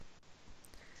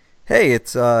Hey,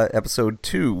 it's episode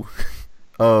 2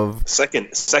 of Second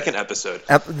episode.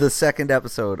 the second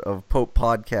episode of Pope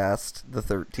Podcast the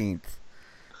 13th,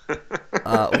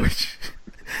 which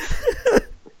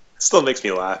Still makes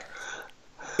me laugh.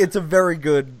 it's a very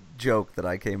good joke that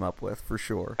I came up with for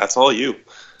sure. That's all you.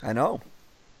 I know.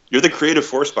 You're the creative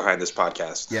force behind this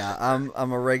podcast. Yeah,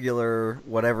 I'm a regular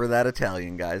whatever that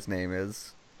Italian guy's name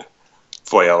is.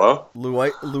 Foyello.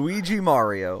 Luigi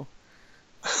Mario.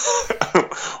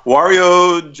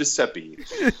 Wario Giuseppe.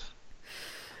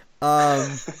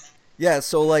 Yeah,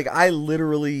 so like I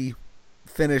literally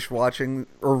finished watching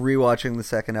or rewatching the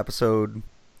second episode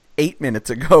 8 minutes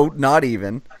ago, not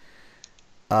even.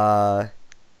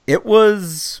 It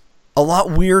was a lot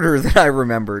weirder than I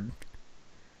remembered.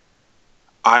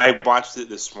 I watched it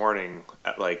this morning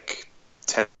at like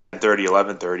 10:30,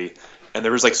 11:30, and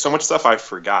there was like so much stuff I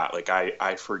forgot. Like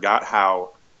I forgot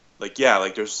how, like, yeah,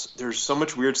 like there's so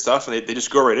much weird stuff, and they just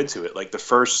go right into it. Like the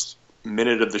first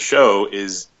minute of the show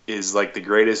is like the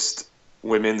greatest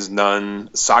women's nun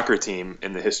soccer team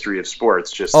in the history of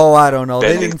sports. Just Oh, I don't know.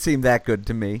 They bending. didn't seem that good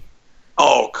to me.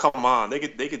 Oh, come on. They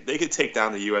could take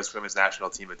down the U.S. women's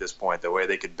national team at this point, the way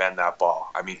they could bend that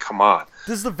ball. I mean, come on.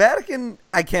 Does the Vatican...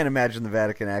 I can't imagine the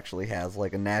Vatican actually has,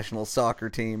 like, a national soccer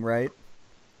team, right?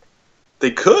 They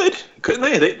could, couldn't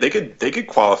they? They could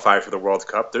qualify for the World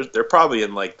Cup. They're probably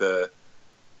in like the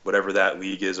whatever that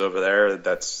league is over there.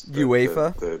 That's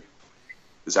UEFA?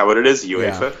 Is that what it is?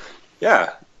 UEFA?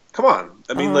 Yeah. Come on.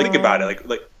 I mean, think about it.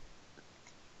 Like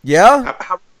Yeah?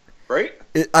 how right?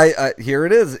 Here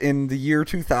it is. In the year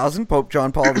 2000, Pope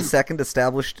John Paul II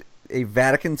established a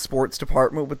Vatican sports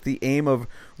department with the aim of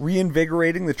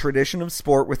reinvigorating the tradition of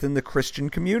sport within the Christian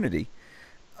community.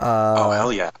 Oh,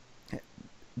 hell yeah.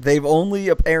 They've only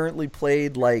apparently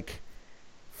played like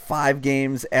 5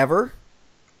 games ever.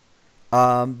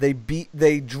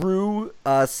 They drew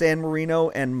San Marino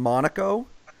and Monaco,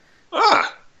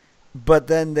 Ah, but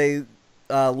then they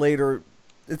later.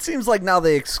 It seems like now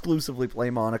they exclusively play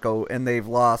Monaco, and they've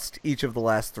lost each of the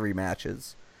last 3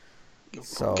 matches.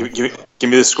 So give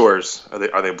me the scores. Are they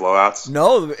blowouts?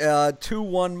 no,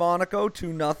 2-1 Monaco,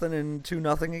 2-0, and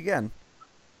 2-0 again.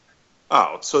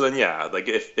 Oh, so then yeah, like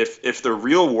if the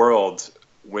real world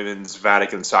women's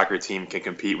Vatican soccer team can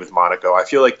compete with Monaco, I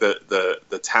feel like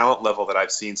the talent level that I've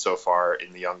seen so far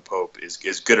in the young Pope is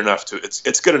good enough to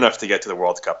it's good enough to get to the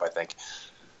World Cup, I think.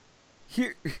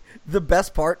 Here, the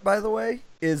best part, by the way,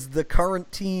 is the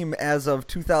current team as of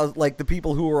 2000, like the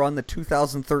people who are on the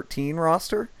 2013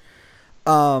 roster.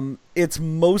 It's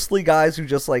mostly guys who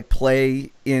just like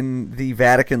play in the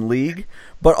Vatican League,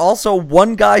 but also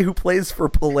one guy who plays for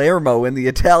Palermo in the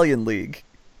Italian League.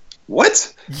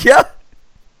 What? Yeah.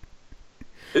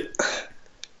 The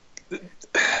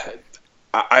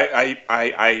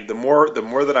more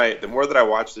that I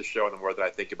watch this show and the more that I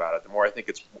think about it, the more I think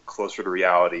it's closer to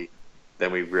reality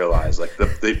than we realize. Like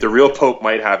the real Pope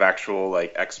might have actual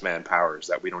like X-Man powers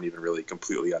that we don't even really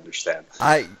completely understand.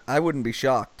 I wouldn't be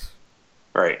shocked.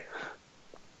 Right.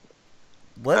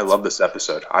 Let's, I love this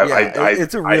episode.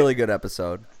 it's a really good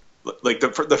episode. Like the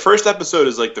first episode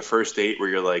is like the first date where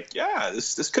you're like, yeah,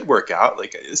 this could work out.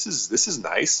 Like this is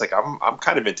nice. Like I'm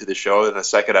kind of into the show. And the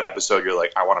second episode, you're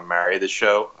like, I want to marry this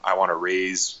show. I want to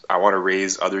raise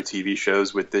other TV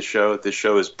shows with this show. This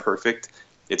show is perfect.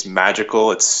 It's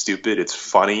magical. It's stupid. It's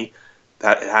funny.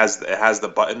 That it has the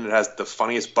button. It has the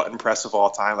funniest button press of all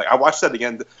time. Like I watched that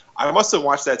again. I must have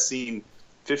watched that scene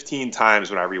 15 times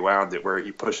when I rewound it, where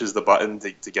he pushes the button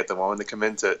to get the woman to come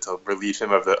in to relieve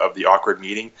him of the awkward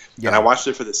meeting. Yeah. And I watched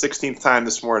it for the 16th time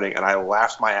this morning, and I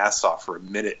laughed my ass off for a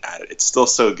minute at it. It's still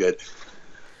so good.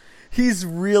 He's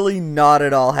really not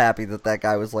at all happy that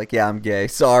guy was like, yeah, I'm gay.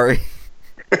 Sorry.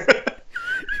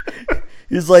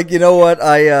 He's like, you know what?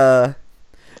 I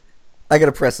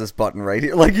gotta press this button right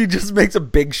here. Like he just makes a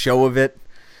big show of it.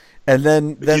 And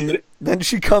then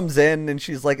she comes in and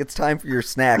she's like, it's time for your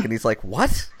snack. And he's like,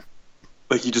 what?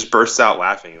 Like he just bursts out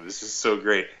laughing. It was just so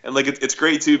great. And like it's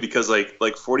great too because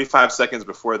like 45 seconds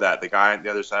before that, the guy on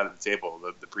the other side of the table,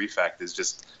 the prefect, is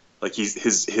just like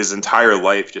his entire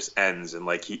life just ends, and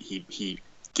like he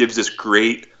gives this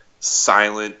great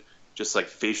silent, just like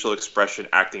facial expression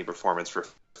acting performance for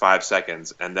 5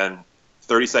 seconds, and then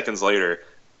 30 seconds later,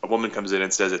 a woman comes in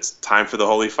and says, it's time for the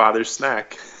Holy Father's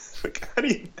snack. Like, how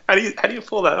do you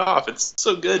pull that off? It's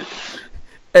so good.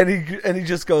 And he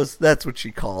just goes, that's what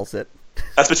she calls it.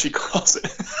 That's what she calls it.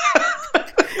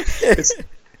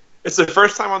 It's the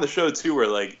first time on the show too where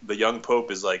like the young Pope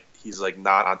is like, he's like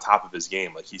not on top of his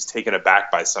game. Like he's taken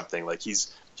aback by something. Like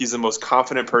he's the most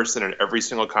confident person in every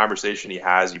single conversation he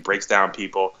has. He breaks down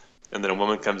people. And then a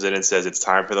woman comes in and says, "It's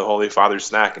time for the Holy Father's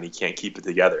snack," and he can't keep it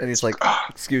together. And he's like,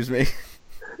 "Excuse me."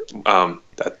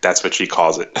 That's what she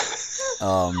calls it.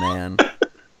 Oh man.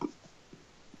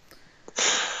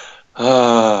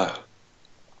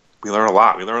 We learn a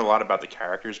lot. We learn a lot about the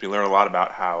characters. We learn a lot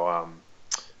about how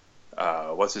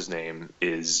what's his name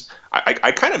is.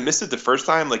 I kind of missed it the first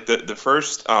time. Like the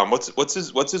first what's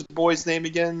his boy's name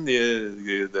again?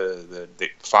 The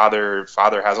father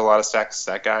has a lot of sex.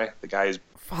 That guy. The guy is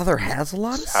Father has a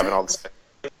lot of having sex? all the sex.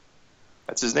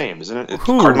 That's his name, isn't it? It's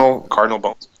Who?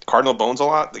 Cardinal Bones a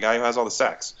lot. The guy who has all the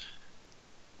sex.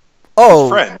 Oh,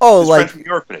 His friend. oh, His like friend from the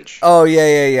orphanage. oh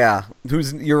yeah.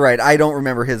 You're right. I don't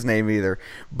remember his name either.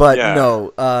 But Yeah.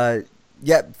 no,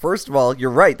 yeah. First of all,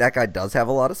 you're right. That guy does have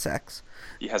a lot of sex.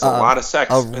 He has a lot of sex.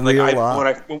 A And like real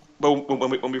lot.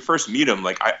 when we first meet him,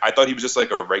 like I thought he was just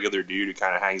like a regular dude who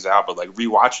kind of hangs out. But like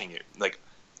rewatching it, like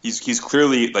he's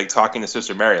clearly like talking to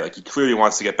Sister Mary. Like he clearly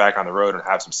wants to get back on the road and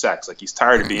have some sex. Like he's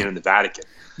tired of being in the Vatican.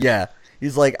 Yeah,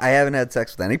 he's like, I haven't had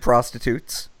sex with any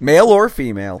prostitutes, male or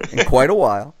female, in quite a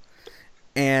while.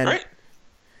 And Right.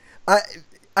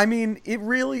 I mean,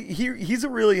 he's a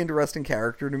really interesting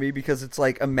character to me because it's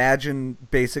like, imagine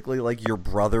basically like your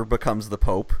brother becomes the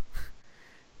Pope.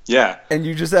 Yeah. And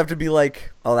you just have to be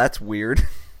like, oh, that's weird.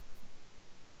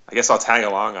 I guess I'll tag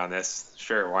along on this.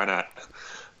 Sure, why not?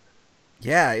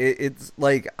 Yeah, it's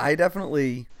like, I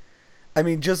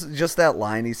mean, just that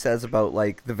line he says about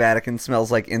like the Vatican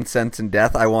smells like incense and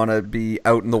death. I want to be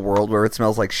out in the world where it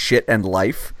smells like shit and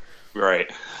life. Right.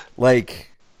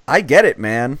 Like, I get it,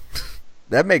 man.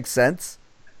 That makes sense.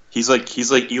 He's like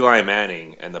Eli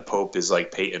Manning, and the Pope is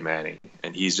like Peyton Manning,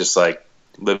 and he's just like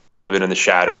living in the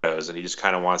shadows, and he just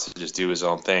kind of wants to just do his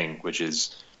own thing, which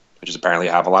is apparently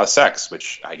have a lot of sex,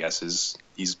 which I guess is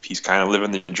he's kind of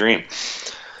living the dream.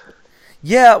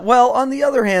 Yeah, well, on the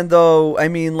other hand, though, I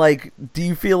mean, like, do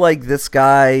you feel like this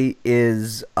guy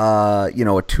is, a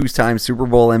two-time Super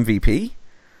Bowl MVP?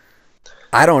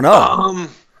 I don't know.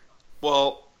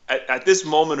 Well, at this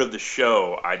moment of the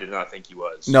show, I did not think he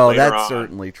was. No, Later that's on,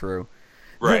 certainly true.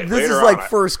 right. This later is like on,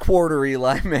 first quarter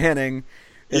Eli Manning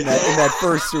in that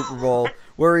first Super Bowl,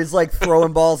 where he's like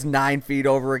throwing balls 9 feet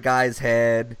over a guy's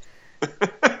head,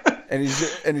 and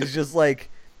he's just like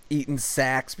eating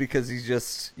sacks because he's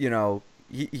just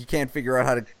he can't figure out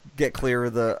how to get clear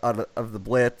of the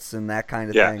blitz and that kind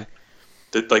of thing.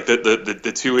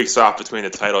 The 2 weeks off between the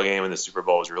title game and the Super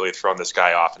Bowl was really throwing this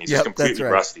guy off, and he's just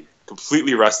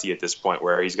completely rusty at this point.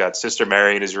 Where he's got Sister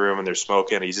Mary in his room and they're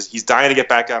smoking. And he's dying to get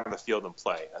back out on the field and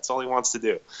play. That's all he wants to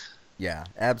do. Yeah,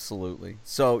 absolutely.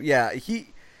 So yeah,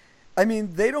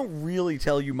 they don't really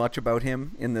tell you much about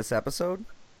him in this episode.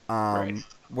 Right.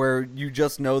 Where you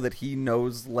just know that he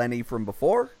knows Lenny from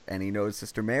before and he knows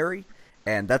Sister Mary.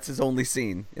 And that's his only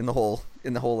scene in the whole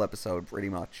episode, pretty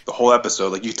much. The whole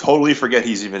episode, like you totally forget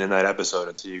he's even in that episode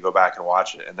until you go back and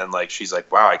watch it, and then like she's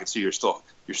like, "Wow, I can see you're still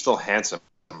handsome."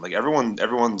 Like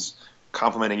everyone's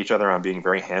complimenting each other on being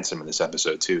very handsome in this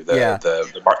episode too.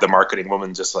 The marketing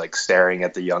woman just like staring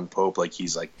at the young Pope like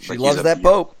he's like she loves that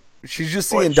Pope. She's just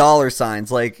seeing dollar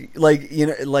signs, like like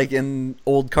in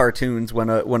old cartoons when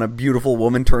a beautiful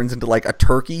woman turns into like a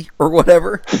turkey or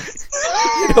whatever.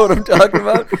 You know what I'm talking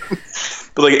about?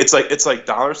 But like it's like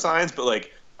dollar signs, but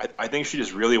like I think she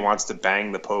just really wants to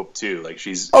bang the Pope too. Like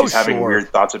she's having weird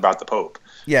thoughts about the Pope.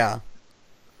 Yeah,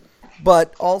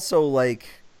 but also like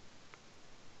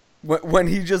when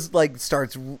he just like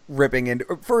starts ripping into.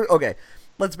 Okay,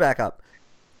 let's back up.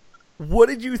 What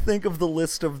did you think of the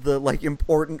list of the like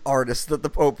important artists that the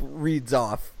Pope reads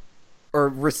off or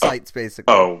recites,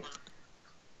 basically?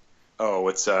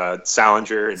 It's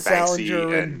Salinger and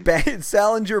Banksy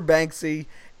Salinger, Banksy,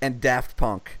 and Daft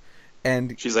Punk.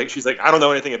 And she's like, I don't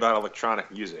know anything about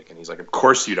electronic music, and he's like, of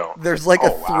course you don't. There's like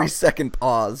a 3-second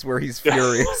pause where he's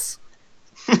furious.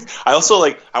 I also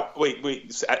like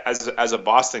wait as a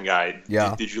Boston guy.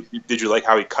 Yeah. Did you like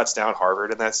how he cuts down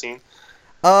Harvard in that scene?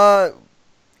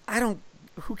 I don't.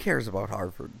 Who cares about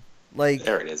Harvard? Like,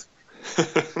 there it is.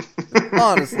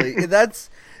 Honestly,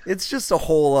 it's just a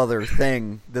whole other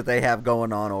thing that they have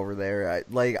going on over there.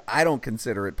 I don't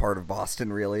consider it part of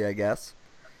Boston, really. I guess.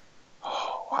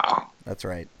 Oh wow, that's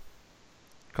right.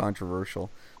 Controversial,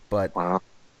 but wow.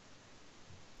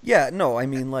 Yeah, no, I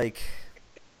mean like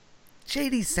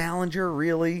J.D. Salinger,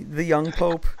 really, the young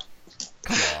Pope.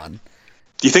 Come on.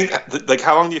 Do you think, like,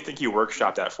 how long do you think he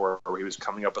workshopped that for, where he was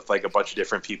coming up with, like, a bunch of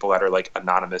different people that are, like,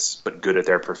 anonymous but good at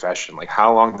their profession? Like,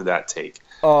 how long did that take?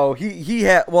 Oh, he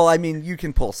had, well, I mean, you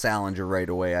can pull Salinger right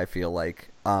away, I feel like.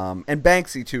 And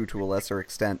Banksy, too, to a lesser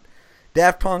extent.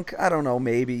 Daft Punk, I don't know,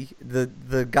 maybe.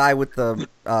 The guy with the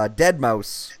dead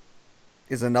mouse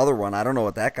is another one. I don't know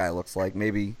what that guy looks like.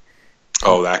 Maybe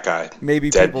that guy. Maybe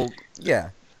Dead. people, yeah.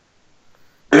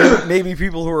 Maybe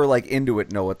people who are like into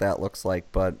it know what that looks like,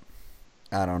 but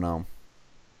I don't know.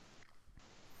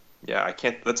 Yeah, I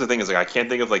can't. That's the thing is like I can't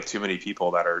think of like too many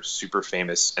people that are super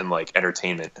famous in like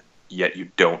entertainment, yet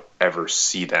you don't ever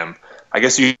see them. I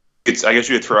guess you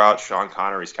could throw out Sean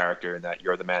Connery's character in that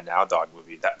 "You're the Man Now" dog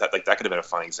movie. That could have been a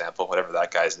fun example. Whatever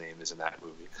that guy's name is in that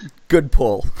movie. Good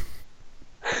pull.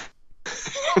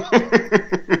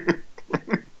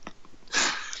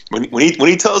 When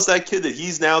he tells that kid that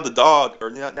he's now the dog or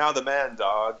now the man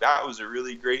dog, that was a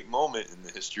really great moment in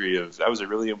the history of. That was a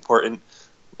really important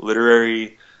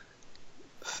literary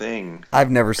thing. I've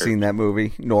never seen that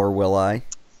movie, nor will I.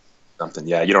 Something,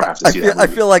 yeah. You don't have to see that movie. I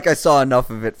feel like I saw enough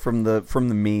of it from the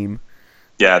meme.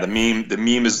 Yeah, the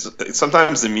meme is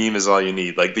sometimes the meme is all you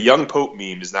need. Like the young pope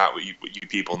meme is not what you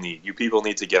people need. You people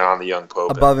need to get on the young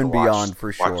pope above and beyond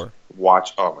for sure.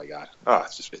 Watch. Oh my god. Oh,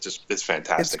 it's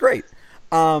fantastic. It's great.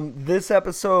 This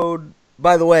episode,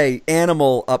 by the way,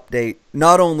 animal update.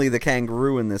 Not only the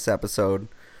kangaroo in this episode,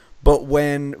 but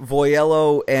when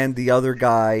Voyello and the other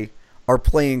guy are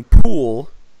playing pool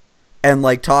and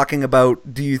like talking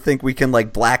about, do you think we can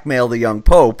like blackmail the young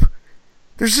pope?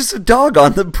 There's just a dog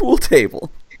on the pool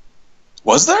table.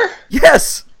 Was there?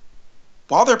 Yes.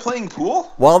 While they're playing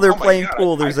pool? While they're playing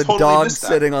pool, there's a totally dog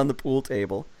sitting on the pool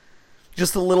table.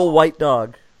 Just a little white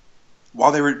dog.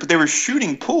 But they were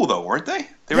shooting pool though, weren't they?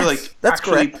 They were like that's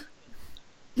correct.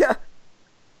 Yeah.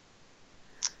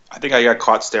 I think I got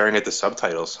caught staring at the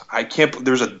subtitles. I can't.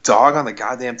 There's a dog on the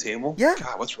goddamn table. Yeah.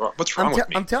 God, what's wrong with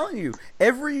me? I'm telling you,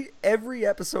 every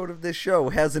episode of this show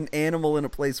has an animal in a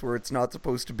place where it's not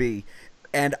supposed to be,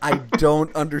 and I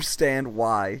don't understand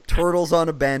why. Turtles on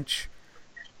a bench,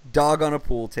 dog on a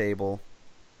pool table,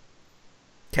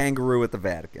 kangaroo at the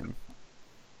Vatican.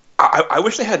 I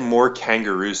wish they had more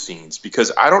kangaroo scenes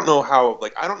because I don't know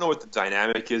I don't know what the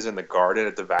dynamic is in the garden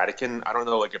at the Vatican. I don't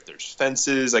know if there's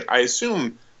fences. I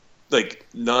assume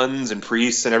nuns and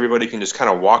priests and everybody can just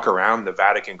kind of walk around the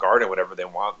Vatican garden whatever they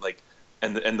want.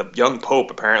 And the young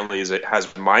pope apparently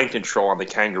has mind control on the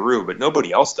kangaroo, but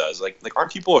nobody else does.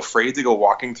 Aren't people afraid to go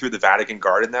walking through the Vatican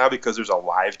garden now because there's a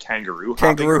live kangaroo?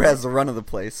 Kangaroo has the run of the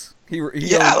place.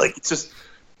 It's just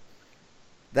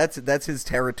that's his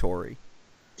territory.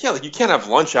 Yeah, you can't have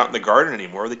lunch out in the garden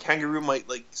anymore. The kangaroo might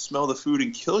smell the food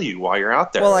and kill you while you're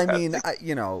out there. Well, I mean,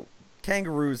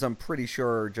 kangaroos, I'm pretty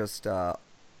sure are just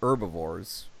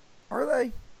herbivores. Are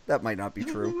they? That might not be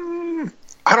true.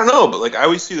 I don't know, but I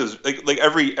always see those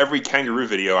every kangaroo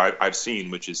video I've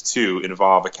seen, which is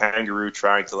involve a kangaroo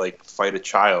trying to fight a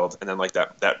child, and then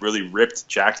that really ripped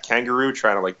jacked kangaroo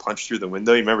trying to punch through the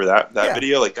window. You remember that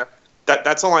video?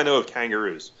 That's all I know of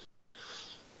kangaroos.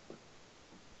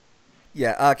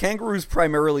 Yeah, kangaroos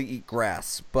primarily eat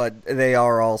grass, but they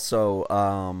are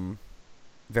also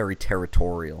very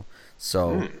territorial.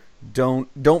 So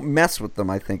don't mess with them,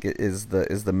 I think is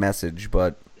the message,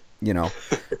 but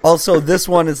also this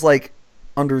one is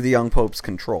under the young pope's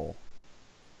control.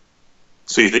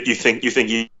 So you think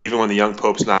even when the young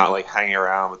pope's not hanging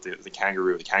around with the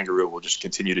kangaroo will just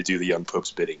continue to do the young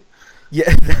pope's bidding.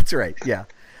 Yeah, that's right. Yeah.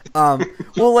 So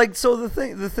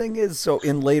the thing is, so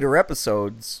in later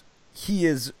episodes he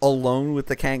is alone with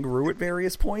the kangaroo at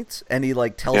various points, and he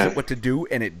tells it what to do,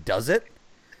 and it does it.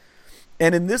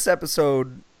 And in this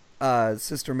episode,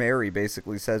 Sister Mary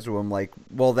basically says to him,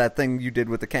 well, that thing you did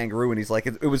with the kangaroo, and he's like,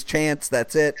 it was chance,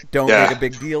 that's it, don't make a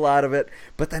big deal out of it.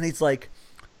 But then he's like,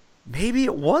 maybe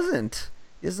it wasn't.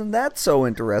 Isn't that so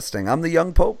interesting? I'm the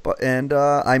young pope, and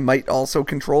I might also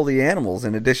control the animals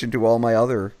in addition to all my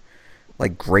other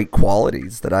great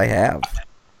qualities that I have.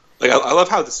 I love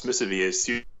how dismissive he is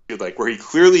too. Where he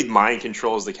clearly mind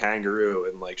controls the kangaroo,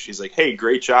 and she's like, "Hey,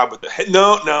 great job with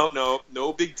the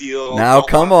no big deal. Now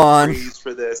come on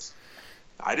for this.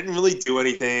 I didn't really do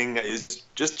anything. It's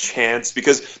just chance."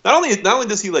 Because not only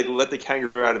does he let the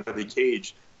kangaroo out of the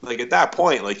cage, at that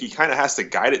point, he kind of has to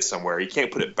guide it somewhere. He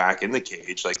can't put it back in the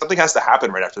cage. Something has to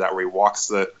happen right after that, where he walks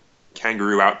the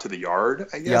kangaroo out to the yard,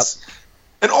 I guess. Yep.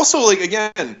 And also,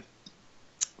 again,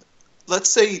 let's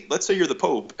say you're the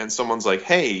Pope, and someone's like,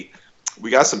 "Hey, we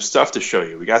got some stuff to show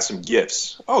you. We got some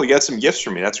gifts." "Oh, you got some gifts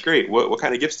for me. That's great. What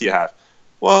kind of gifts do you have?"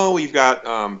 "Well, we've got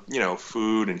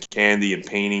food and candy and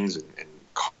paintings and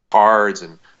cards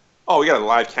and we got a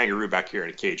live kangaroo back here in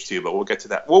a cage too. But we'll get to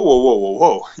that."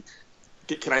 Whoa!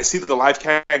 Can I see the live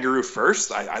kangaroo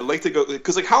first? I like to go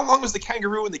because how long was the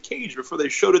kangaroo in the cage before they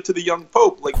showed it to the young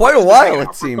Pope? Quite a while,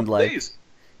 it seemed like. Days.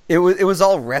 It was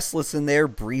all restless in there,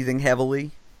 breathing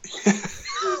heavily.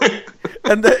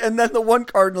 And then the one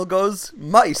cardinal goes,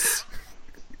 "Mice."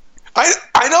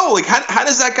 I know, like, how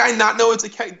does that guy not know it's a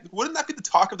kangaroo? Wouldn't that be the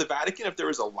talk of the Vatican if there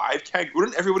was a live kangaroo?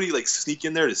 Wouldn't everybody, like, sneak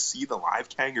in there to see the live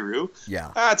kangaroo?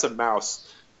 Yeah. Ah, it's a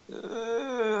mouse. I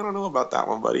don't know about that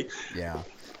one, buddy. Yeah.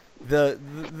 The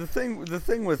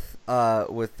thing with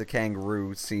the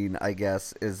kangaroo scene, I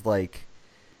guess, is like,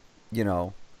 you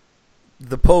know,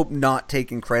 the Pope not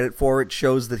taking credit for it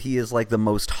shows that he is like the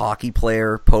most hockey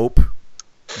player Pope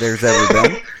there's ever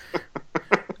been.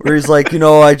 Where he's like,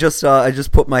 I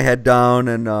just put my head down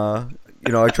and I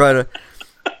try to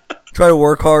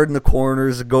work hard in the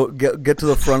corners and go get to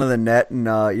the front of the net, and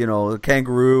the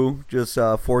kangaroo just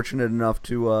fortunate enough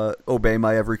to obey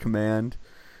my every command.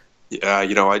 Yeah,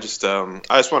 I just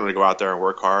wanted to go out there and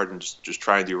work hard and just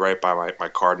try and do right by my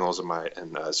Cardinals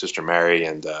and Sister Mary,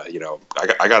 and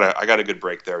I got a good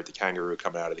break there with the kangaroo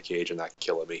coming out of the cage and not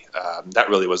killing me. That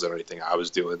really wasn't anything I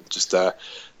was doing, just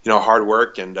hard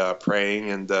work and praying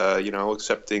and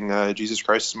accepting Jesus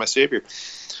Christ as my Savior.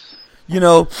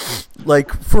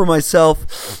 Like for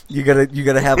myself, you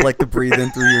gotta have like the breathe in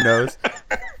through your nose.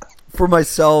 For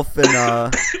myself and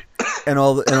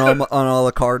all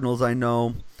the Cardinals I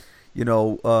know. It's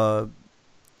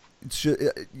just,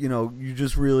 you're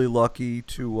just really lucky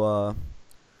to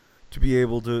be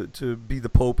able to be the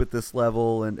Pope at this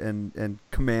level and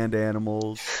command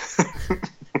animals.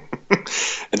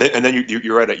 and then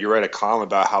you write a column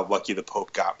about how lucky the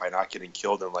Pope got by not getting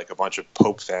killed, and like a bunch of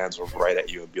Pope fans will write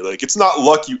at you and be like, "It's not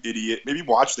luck, you idiot. Maybe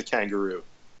watch the kangaroo."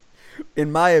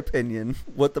 In my opinion,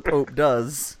 what the Pope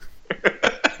does.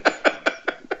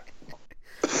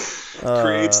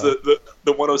 Creates the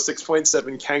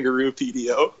 106.7 kangaroo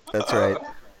PDO. That's right.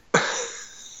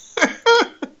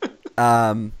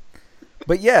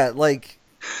 But yeah, like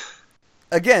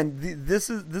again, this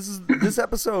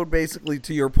episode basically,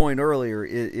 to your point earlier,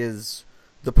 is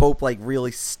the Pope like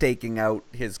really staking out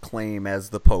his claim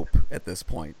as the Pope at this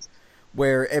point.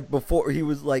 Where before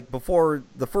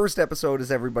the first episode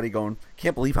is everybody going,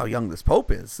 "Can't believe how young this Pope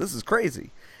is. This is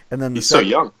crazy." And then he's so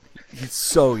young. He's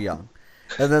so young.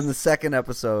 And then the second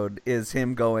episode is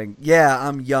him going, "Yeah,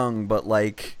 I'm young, but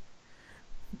like,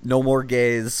 no more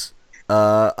gays.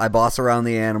 I boss around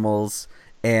the animals,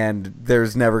 and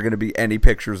there's never going to be any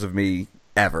pictures of me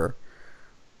ever."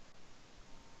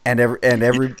 And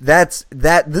this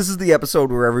is the episode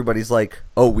where everybody's like,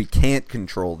 "Oh, we can't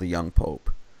control the young Pope.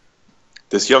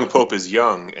 This young Pope is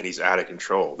young and he's out of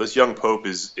control. This young Pope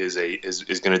is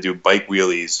going to do bike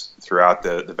wheelies throughout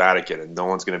the Vatican, and no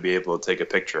one's going to be able to take a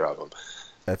picture of him."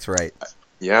 That's right.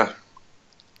 Yeah.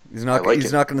 He's not going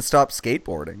to stop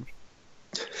skateboarding.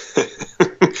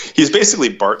 He's basically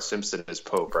Bart Simpson as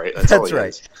Pope, right? That's all right.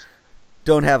 Is.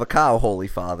 "Don't have a cow, Holy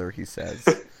Father," he says.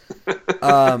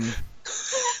 But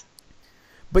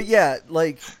yeah,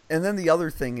 like, and then the other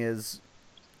thing is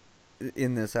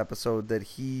in this episode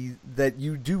that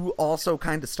you do also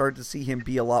kind of start to see him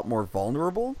be a lot more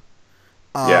vulnerable.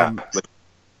 Yeah.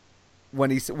 When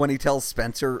he tells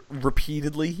Spencer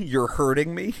repeatedly, "You're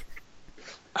hurting me."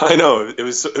 I know, it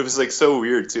was like so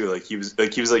weird too. Like he was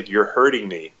like, "You're hurting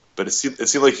me," but it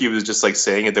seemed like he was just like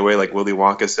saying it the way like Willy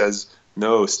Wonka says,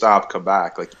 "No, stop, come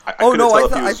back." Like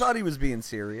I thought he was being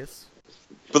serious.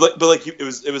 But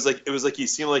it was like he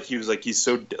seemed like he's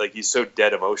so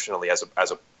dead emotionally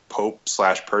as a Pope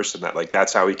 / person that like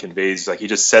that's how he conveys. Like he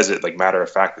just says it like matter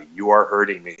of factly, "You are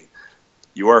hurting me.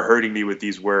 You are hurting me with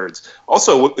these words."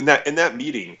 Also, in that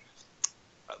meeting,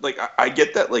 like I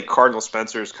get that like Cardinal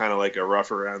Spencer is kind of like a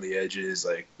rough around the edges,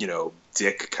 like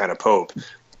dick kind of Pope.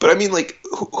 But I mean, like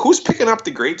who's picking up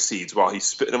the grape seeds while he's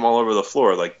spitting them all over the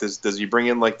floor? Like does he bring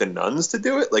in like the nuns to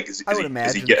do it? Like is he getting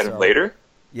them later?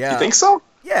 Yeah, you think so?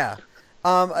 Yeah.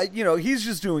 He's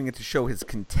just doing it to show his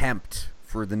contempt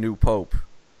for the new Pope.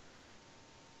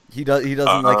 He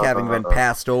doesn't like having been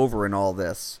passed over in all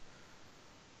this.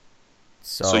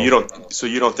 So you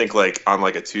don't think like on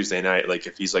like a Tuesday night, like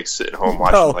if he's like sitting home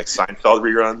watching like Seinfeld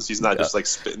reruns, he's not just like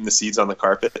spitting the seeds on the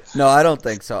carpet? No, I don't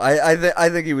think so. I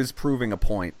think he was proving a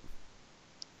point.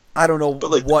 I don't know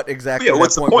what exactly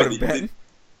what's that the point would have been.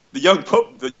 The young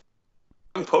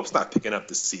Pope's not picking up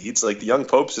the seeds. Like the young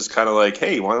Pope's just kind of like,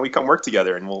 "Hey, why don't we come work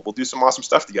together and we'll do some awesome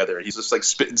stuff together?" And he's just like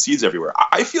spitting seeds everywhere.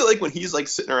 I feel like when he's like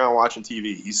sitting around watching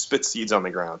TV, he spits seeds on the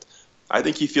ground. I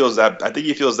think he feels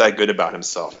that good about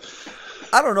himself.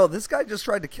 I don't know. This guy just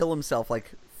tried to kill himself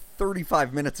like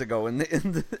 35 minutes ago in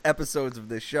the episodes of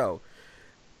this show.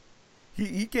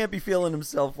 He can't be feeling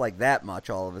himself like that much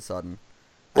all of a sudden.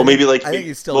 Well, maybe like I think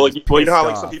he's still you know how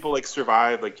like some people like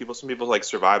survive a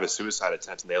suicide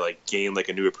attempt and they like gain like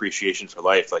a new appreciation for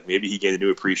life. Like maybe he gained a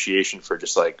new appreciation for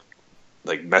just like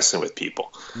messing with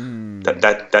people.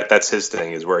 That's his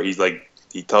thing, is where he's like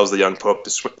he tells the young pope to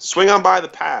swing on by the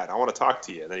pad. I want to talk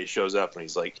to you. And then he shows up and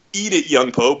he's like, "Eat it,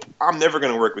 young pope. I'm never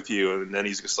going to work with you." And then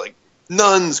he's just like,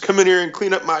 "Nuns, come in here and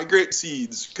clean up my grape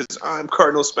seeds because I'm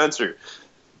Cardinal Spencer."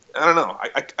 I don't know.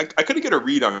 I couldn't get a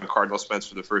read on Cardinal Spencer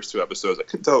for the first 2 episodes. I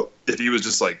couldn't tell if he was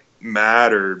just like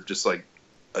mad or just like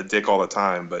a dick all the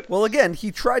time. But well, again,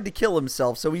 he tried to kill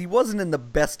himself, so he wasn't in the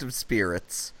best of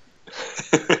spirits,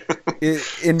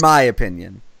 in my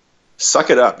opinion. Suck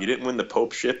it up. You didn't win the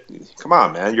Pope ship. Come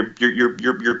on, man.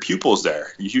 Your pupil's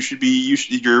there. You should be.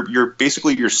 You're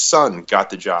basically your son got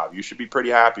the job. You should be pretty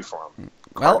happy for him.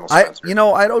 Well,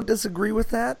 I don't disagree with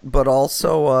that, but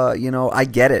also I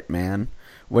get it, man.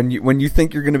 When you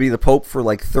think you're going to be the Pope for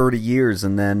like 30 years,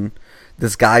 and then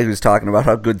this guy who's talking about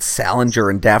how good Salinger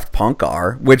and Daft Punk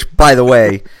are, which, by the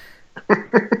way,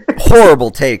 horrible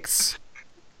takes.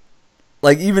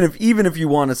 Like even if you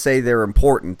want to say they're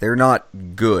important, they're not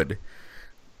good.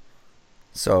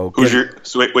 So who's your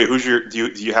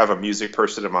do you have a music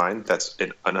person in mind that's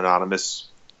an anonymous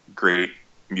great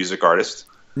music artist?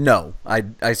 No,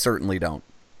 I certainly don't.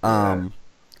 MF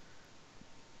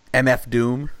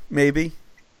Doom, maybe.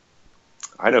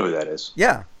 I know who that is.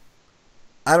 Yeah.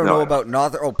 I don't know about an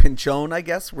author. Oh, Pinchon, I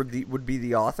guess, would be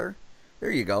the author.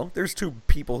 There you go. There's 2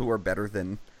 people who are better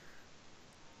than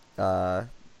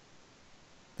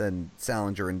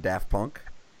Salinger and Daft Punk.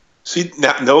 See,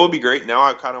 now that would be great. Now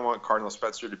I kind of want Cardinal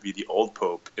Spencer to be the old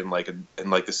Pope in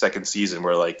the second season,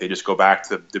 where like they just go back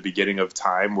to the beginning of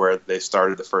time where they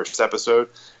started the first episode,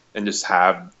 and just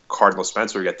have Cardinal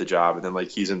Spencer get the job, and then like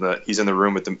he's in the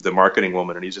room with the marketing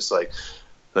woman, and he's just like,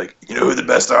 you know who the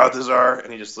best authors are,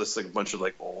 and he just lists like a bunch of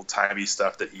like old timey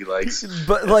stuff that he likes.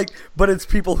 But it's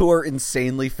people who are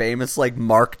insanely famous, like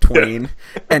Mark Twain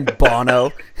and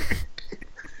Bono.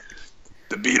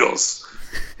 The Beatles.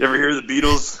 You ever hear of the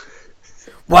Beatles?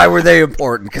 Why were they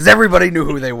important? Because everybody knew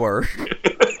who they were.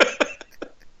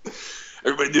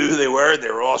 Everybody knew who they were. They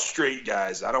were all straight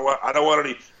guys. I don't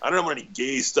want any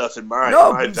gay stuff in my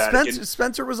Vatican.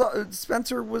 Spencer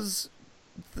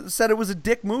said it was a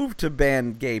dick move to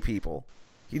ban gay people.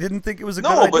 He didn't think it was a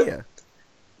good idea.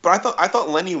 But I thought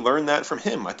Lenny learned that from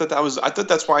him. I thought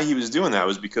that's why he was doing that,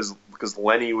 was because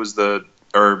Lenny was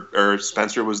or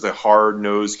Spencer was the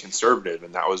hard-nosed conservative,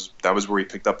 and that was where he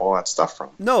picked up all that stuff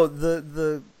from. No,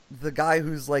 the guy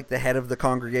who's like the head of the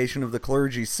congregation of the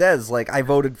clergy says, like, I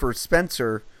voted for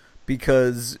Spencer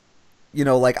because,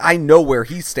 like, I know where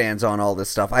he stands on all this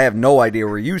stuff. I have no idea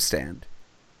where you stand.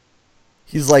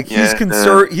 He's like, he's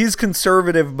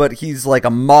conservative, but he's like a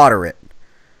moderate.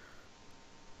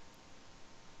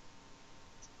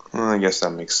 Well, I guess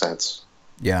that makes sense.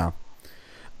 Yeah.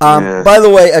 By the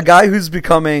way, a guy who's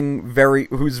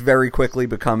very quickly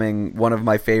becoming one of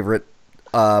my favorite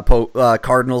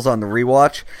Cardinals on the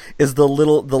rewatch is the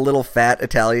little fat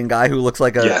Italian guy who looks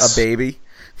like a baby.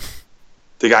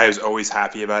 The guy who's always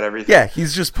happy about everything. Yeah,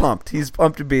 he's just pumped. He's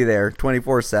pumped to be there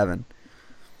 24/7.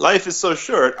 Life is so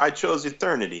short. I chose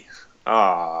eternity.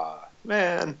 Ah,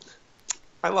 man,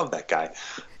 I love that guy.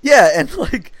 Yeah, and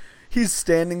like he's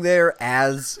standing there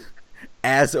as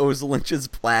Ozelinch's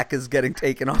plaque is getting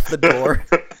taken off the door.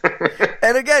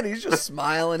 And again, he's just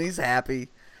smiling. He's happy.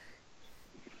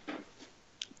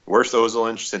 Worst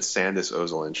Ozelinch since Sandus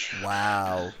Ozelinch.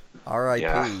 Wow. R.I.P.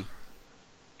 Yeah.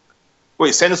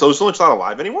 Wait, Sandus Ozelinch not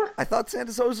alive anymore? I thought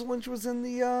Sandus Ozelinch was in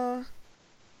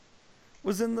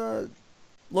the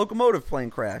locomotive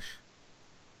plane crash.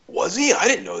 Was he? I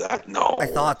didn't know that. No. I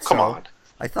thought so. Come on.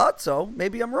 I thought so.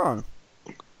 Maybe I'm wrong.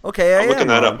 Okay, I'm looking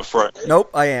that up before. Nope,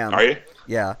 I am. Are you?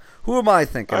 Yeah. Who am I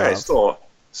thinking of? Still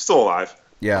alive.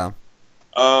 Yeah.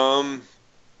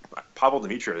 Pavel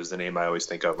Demitra is the name I always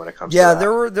think of when it comes to that.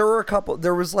 Yeah, there were a couple.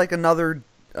 There was like another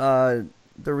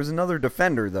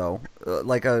defender though,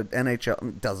 like a NHL.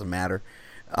 It doesn't matter.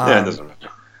 Yeah, it doesn't matter.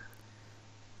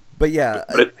 But yeah,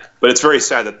 but it's very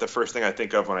sad that the first thing I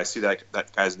think of when I see that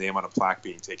guy's name on a plaque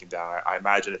being taken down, I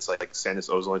imagine it's like Sandus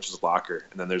Ozelinch's locker,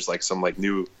 and then there's like some like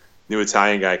new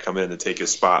Italian guy come in to take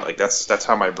his spot. Like that's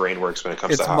how my brain works when it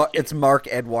comes to hockey. It's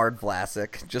Mark-Edouard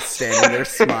Vlasic just standing there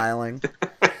smiling.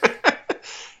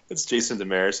 It's Jason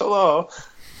Demers. Hello,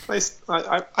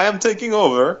 I am taking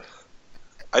over.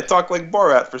 I talk like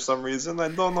Borat for some reason. I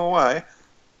don't know why.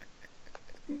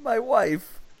 My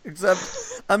wife,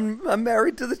 except I'm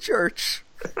married to the church.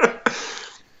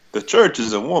 The church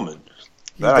is a woman.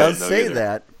 He does say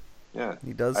that. Yeah,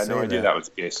 he does. I had no idea that was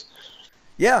the case.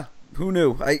 Yeah. Who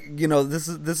knew? This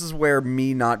is where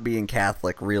me not being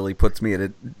Catholic really puts me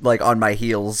on my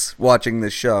heels watching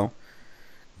this show,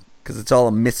 because it's all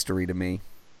a mystery to me.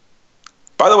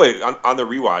 By the way, on the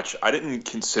rewatch, I didn't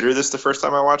consider this the first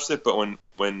time I watched it, but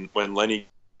when Lenny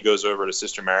goes over to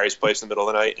Sister Mary's place in the middle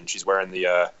of the night, and she's wearing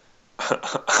the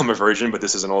I'm a virgin, but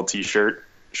this is an old T-shirt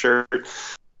shirt.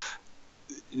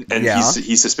 And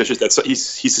he's suspicious that he's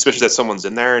suspicious that someone's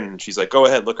in there, and she's like, "Go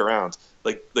ahead, look around."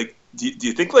 Like, do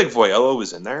you think like Voyello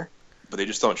was in there, but they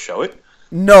just don't show it?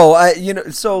 No,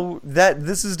 so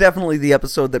this is definitely the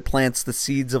episode that plants the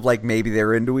seeds of like maybe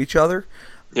they're into each other.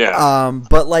 Yeah.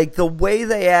 But like the way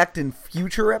they act in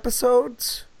future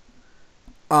episodes,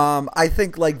 I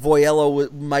think like Voyello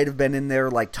might have been in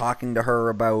there like talking to her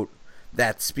about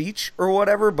that speech or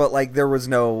whatever, but like there was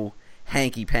no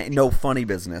no funny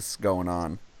business going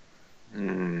on.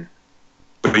 Mm.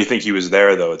 But you think he was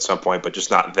there though at some point, but just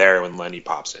not there when Lenny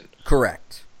pops in?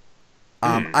 Correct.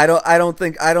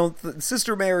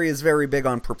 Sister Mary is very big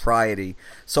on propriety,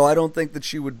 so I don't think that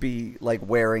she would be like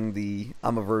wearing the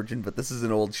 "I'm a virgin, but this is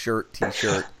an old shirt"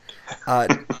 T-shirt.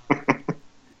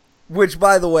 Which,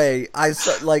 by the way,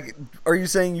 are you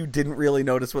saying you didn't really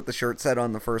notice what the shirt said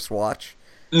on the first watch?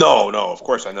 No, of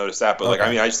course I noticed that, but okay. Like,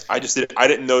 I mean, I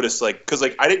didn't notice, like, because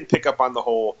like I didn't pick up on the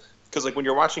whole, because like when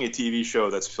you're watching a TV show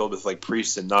that's filled with like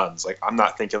priests and nuns, like I'm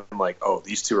not thinking like, oh,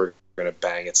 these two are gonna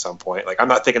bang at some point. Like I'm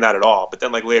not thinking that at all. But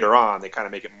then like later on, they kind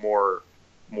of make it more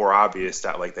obvious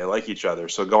that like they like each other.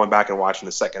 So going back and watching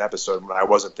the second episode, when I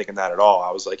wasn't thinking that at all,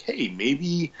 I was like, hey,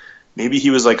 maybe he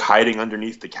was like hiding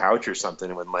underneath the couch or something.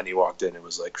 And when Lenny walked in, it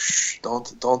was like, shh,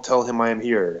 don't tell him I am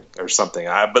here or something.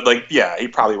 But like, yeah, he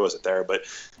probably wasn't there. But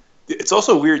it's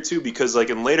also weird too because like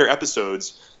in later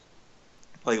episodes,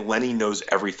 like Lenny knows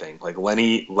everything. Like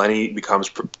Lenny becomes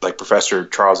like Professor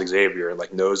Charles Xavier and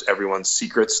like knows everyone's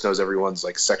secrets, knows everyone's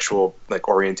like sexual like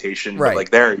orientation. Right. But like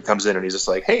there he comes in and he's just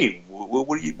like, hey,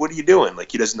 what are you doing?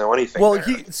 Like he doesn't know anything. Well,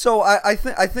 I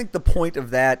think the point of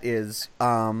that is,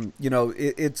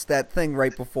 it's that thing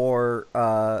right before.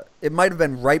 It might have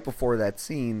been right before that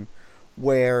scene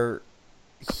where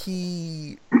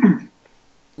he,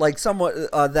 like, somewhat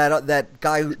that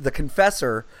guy, the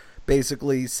confessor,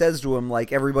 basically says to him,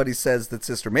 like, everybody says that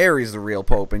Sister Mary's the real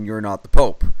Pope and you're not the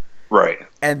Pope. Right.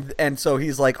 And so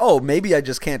he's like, oh, maybe I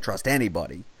just can't trust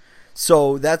anybody.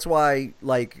 So that's why,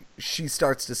 like, she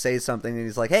starts to say something and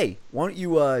he's like, hey, why don't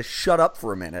you shut up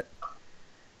for a minute?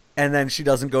 And then she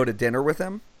doesn't go to dinner with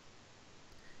him.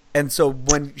 And so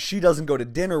when she doesn't go to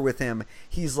dinner with him,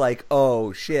 he's like,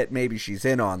 oh, shit, maybe she's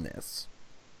in on this.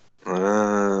 By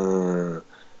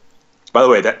the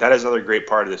way, that is another great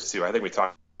part of this, too. I think we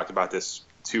talked about this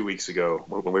 2 weeks ago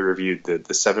when we reviewed the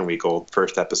 7-week-old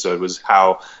first episode, was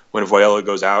how when Voyello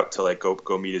goes out to like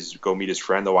go meet his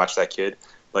friend to watch that kid,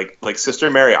 like Sister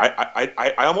Mary,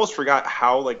 I almost forgot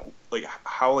how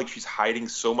she's hiding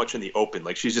so much in the open.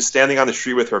 Like she's just standing on the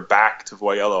street with her back to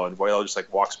Voyello, and Voyello just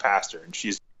like walks past her, and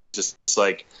she's just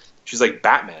like, she's like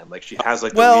Batman. Like she has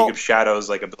like the League of Shadows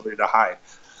like ability to hide.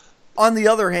 On the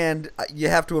other hand, you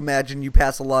have to imagine you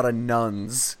pass a lot of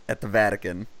nuns at the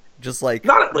Vatican. Just like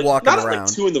walking around. Not at like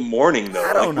 2 a.m. though.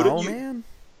 I don't know, man.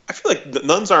 I feel like the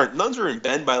nuns are in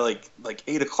bed by like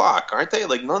 8 o'clock, aren't they?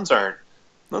 Like nuns aren't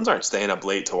staying up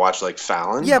late to watch like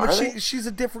Fallon. Yeah, but she's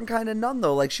a different kind of nun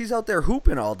though. Like she's out there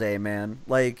hooping all day, man.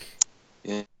 Like,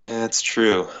 yeah, that's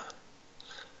true.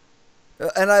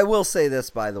 And I will say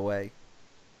this, by the way,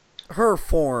 her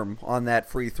form on that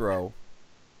free throw,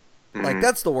 like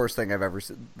that's the worst thing I've ever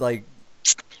seen. Like,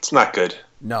 it's not good.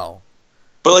 No.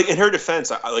 But like in her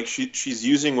defense, she's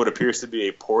using what appears to be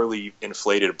a poorly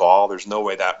inflated ball. There's no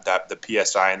way that the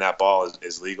PSI in that ball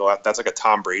is legal. That's like a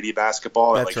Tom Brady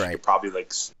basketball. That's that, like, right. She could probably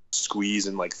like squeeze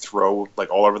and like throw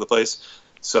like all over the place.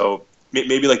 So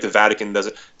maybe like the Vatican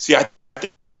doesn't. See, I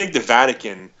think the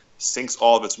Vatican sinks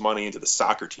all of its money into the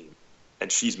soccer team,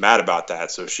 and she's mad about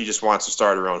that. So she just wants to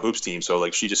start her own hoops team. So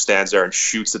like she just stands there and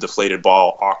shoots the deflated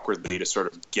ball awkwardly to sort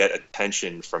of get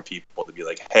attention from people to be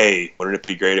like, hey, wouldn't it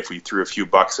be great if we threw a few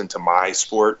bucks into my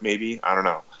sport? Maybe, I don't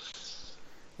know.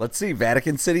 Let's see,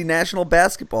 Vatican City national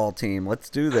basketball team. Let's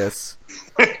do this.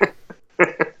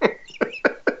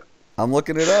 I'm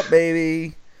looking it up,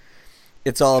 baby.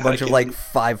 It's all a bunch of like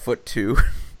 5'2".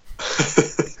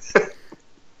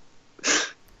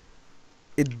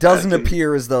 It doesn't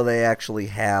appear as though they actually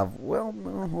have. Well,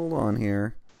 no, hold on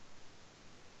here.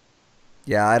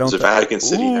 Yeah, I don't. There's a Vatican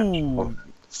City national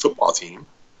football team.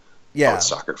 Yeah,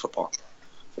 soccer football.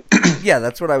 Yeah,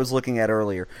 that's what I was looking at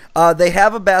earlier. They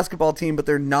have a basketball team, but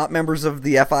they're not members of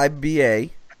the FIBA.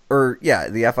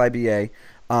 The FIBA.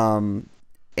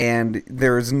 And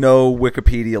there is no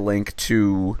Wikipedia link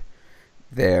to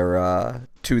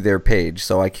their page,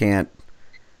 so I can't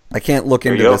look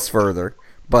into this further.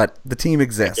 But the team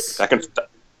exists.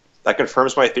 That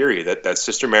confirms my theory that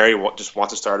Sister Mary just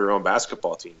wants to start her own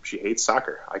basketball team. She hates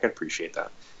soccer. I can appreciate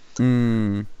that.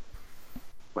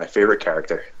 my favorite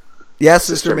character. Yeah,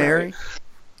 Sister Mary.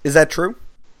 Is that true?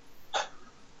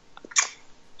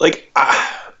 Like,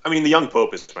 I mean, the young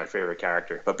Pope is my favorite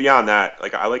character, but beyond that,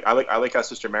 like, I like how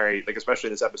Sister Mary, like, especially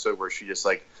in this episode where she just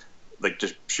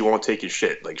just she won't take his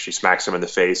shit. Like, she smacks him in the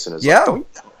face and is like,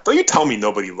 don't you tell me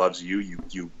nobody loves you,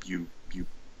 you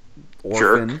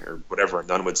jerk, or whatever a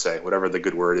nun would say, whatever the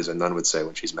good word is a nun would say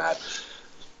when she's mad.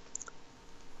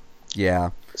 Yeah.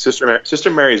 Sister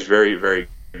Mary is very, very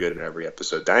good in every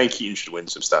episode. Diane Keaton should win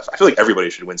some stuff. I feel like everybody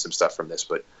should win some stuff from this,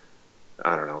 but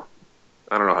I don't know.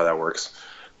 I don't know how that works.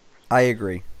 I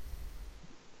agree.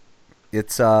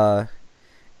 It's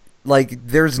like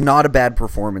there's not a bad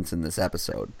performance in this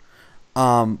episode.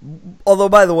 Although,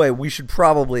 by the way, we should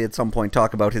probably at some point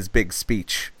talk about his big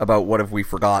speech about what have we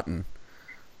forgotten.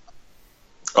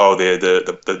 Oh,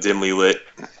 the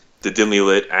dimly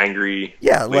lit, angry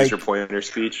laser pointer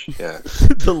speech. Yeah,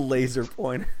 the laser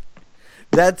pointer.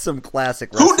 That's some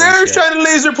classic. Who dares shine a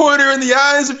laser pointer in the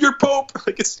eyes of your Pope?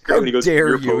 Like, it's great when he goes, "How dare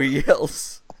your you?" Pope. He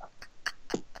yells.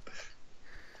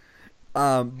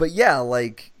 But yeah,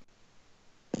 like,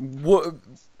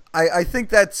 I think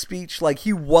that speech, like,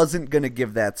 he wasn't gonna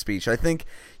give that speech. I think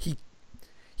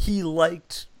he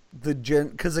liked the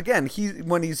because again,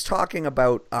 when he's talking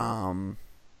about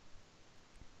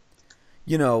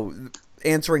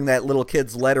answering that little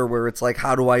kid's letter where it's like,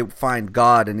 how do I find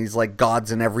God? And he's like,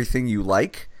 God's in everything you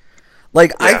like.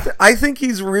 Like, yeah. I think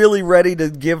he's really ready to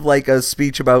give, like, a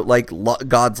speech about, like,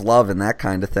 God's love and that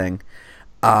kind of thing.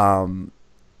 And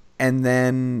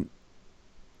then,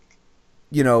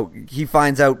 he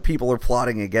finds out people are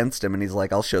plotting against him, and he's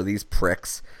like, I'll show these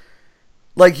pricks.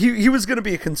 Like, he was going to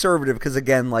be a conservative because,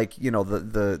 again, like,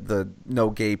 the no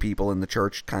gay people in the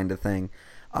church kind of thing.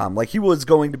 Like, he was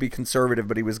going to be conservative,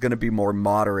 but he was going to be more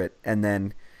moderate, and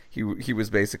then he was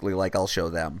basically like, I'll show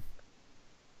them.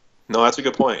 No, that's a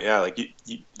good point. Yeah, like,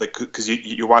 because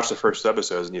you watch the first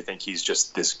episodes and you think he's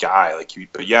just this guy,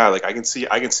 but yeah, like, I can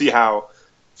see how,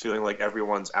 feeling like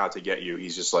everyone's out to get you,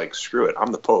 he's just like, screw it,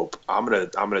 I'm the Pope. I'm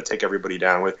gonna take everybody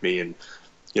down with me and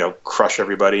crush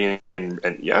everybody.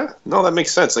 And yeah, no, that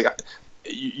makes sense. Like,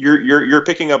 you're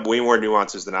picking up way more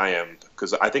nuances than I am,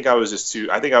 because I think I was just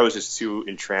too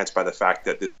entranced by the fact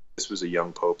that this was a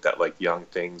young Pope that liked young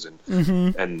things and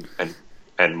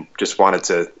just wanted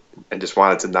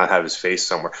to not have his face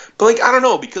somewhere. But, like, I don't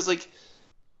know, because, like,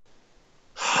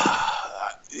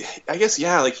 I guess,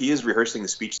 yeah, like, he is rehearsing the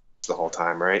speech the whole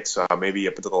time, right? So maybe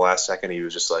up until the last second he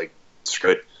was just like,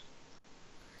 screw it.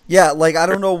 Yeah, like, I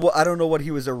don't know what he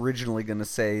was originally going to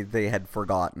say they had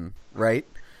forgotten, right?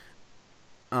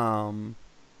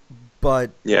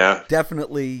 But yeah,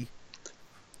 definitely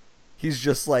he's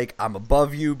just like, I'm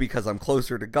above you because I'm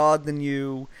closer to God than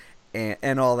you,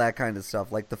 and all that kind of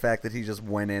stuff. Like, the fact that he just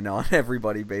went in on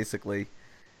everybody, basically.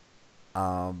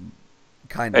 And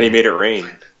he made it rain.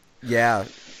 Yeah.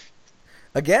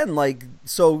 Again, like,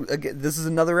 so again, this is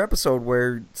another episode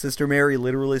where Sister Mary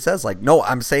literally says, like, no,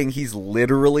 I'm saying he's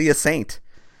literally a saint.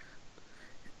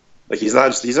 Like, he's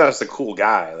not just a cool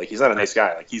guy. Like, he's not a nice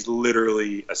guy. Like, he's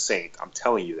literally a saint. I'm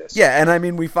telling you this. Yeah, and I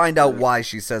mean, we find out why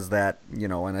she says that,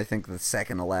 and I think the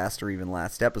second to last or even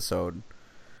last episode.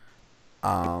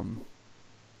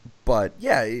 But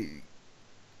yeah,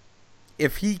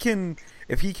 if he can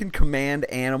command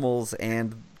animals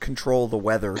and control the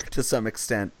weather to some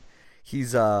extent,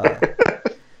 he's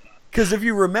because if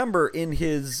you remember in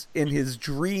his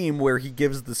dream where he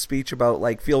gives the speech about,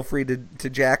 like, feel free to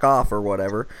jack off or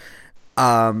whatever,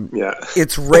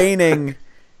 it's raining,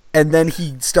 and then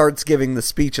he starts giving the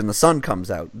speech and the sun comes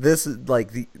out. This is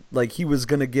like he was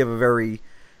gonna give a very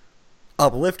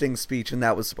uplifting speech and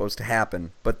that was supposed to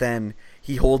happen, but then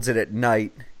he holds it at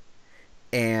night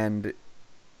and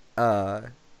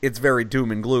it's very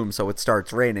doom and gloom, so it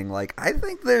starts raining. Like, I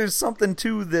think there's something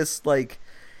to this, like,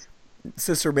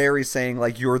 Sister Mary saying,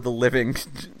 like, you're the living,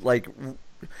 like,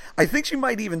 I think she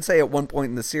might even say at one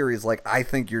point in the series, like, I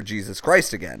think you're Jesus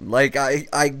Christ again. Like,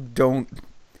 I don't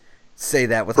say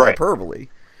that with hyperbole.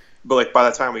 But, like, by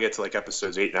the time we get to, like,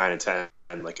 episodes 8, 9, and 10,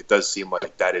 like, it does seem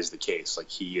like that is the case. Like,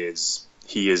 he is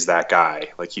that guy.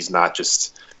 Like, he's not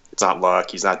just... It's not luck.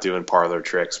 He's not doing parlor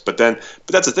tricks. But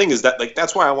that's the thing, is that, like,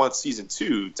 that's why I want season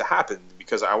 2 to happen,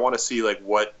 because I want to see, like,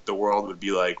 what the world would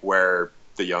be like where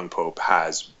the young Pope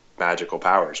has magical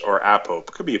powers, or a Pope.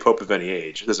 It could be a Pope of any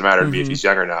age. It doesn't matter to me if he's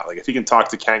young or not. Like, if he can talk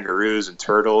to kangaroos and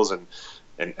turtles and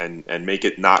make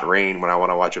it not rain when I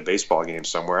want to watch a baseball game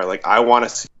somewhere, like, I want to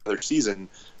see another season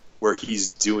where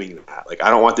he's doing that. Like, I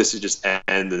don't want this to just end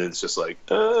and it's just like,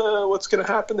 what's gonna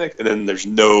happen next? And then there's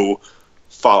no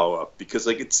follow-up, because,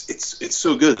 like, it's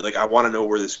so good. Like, I want to know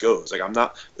where this goes. Like, I'm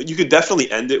not, like, you could definitely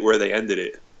end it where they ended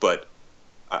it, but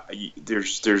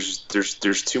there's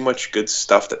too much good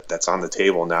stuff that's on the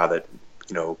table now that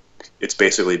it's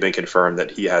basically been confirmed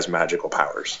that he has magical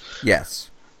powers. Yes.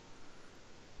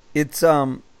 It's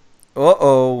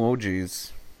oh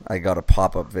geez, I got a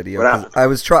pop-up video. I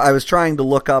was trying to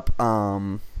look up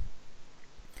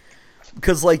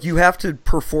because like you have to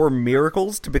perform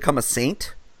miracles to become a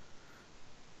saint,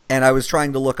 and I was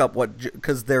trying to look up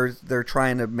because they're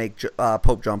trying to make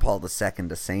Pope John Paul II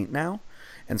a saint now,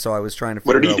 and so I was trying to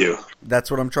figure what did he do? That's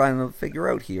what I'm trying to figure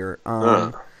out here.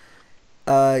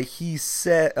 He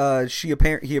said he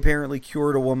apparently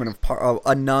cured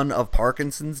a nun of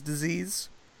Parkinson's disease.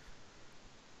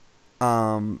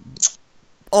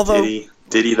 Although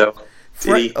did he though?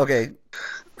 Okay.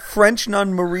 French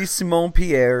nun Marie Simone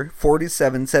Pierre,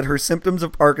 47, said her symptoms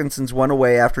of Parkinson's went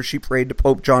away after she prayed to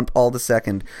Pope John Paul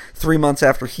II 3 months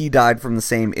after he died from the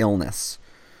same illness.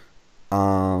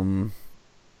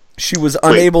 She was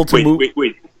unable to move.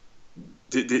 Wait.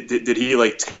 Did he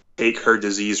like take her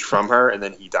disease from her and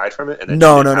then he died from it? And then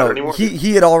no.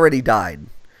 He had already died.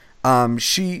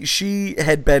 She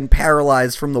had been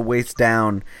paralyzed from the waist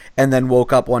down and then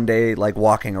woke up one day like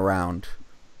walking around.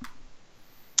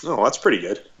 Oh, that's pretty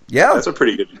good. Yeah, that's a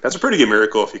pretty good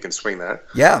miracle if you can swing that.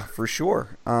 Yeah, for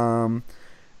sure.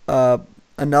 Another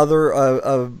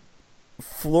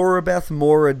Floribeth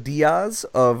Mora Diaz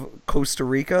of Costa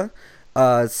Rica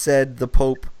said the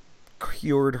Pope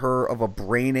cured her of a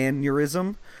brain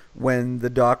aneurysm when the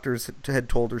doctors had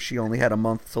told her she only had a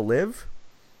month to live.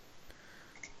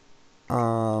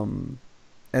 And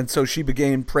so she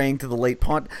began praying to the late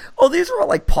Pont. Oh, these are all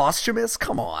like posthumous?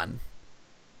 Come on.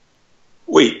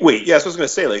 Wait. Yeah, so I was going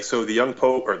to say, like, so the old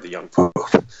Pope, the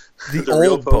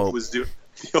real Pope was doing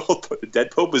the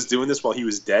dead Pope was doing this while he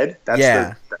was dead.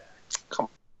 Come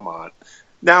on.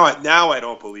 Now I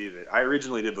don't believe it. I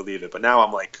originally did believe it, but now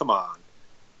I'm like, come on.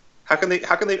 How can they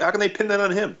pin that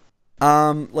on him?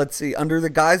 Let's see. Under the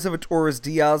guise of a tourist,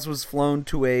 Diaz was flown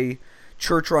to a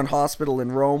church-run hospital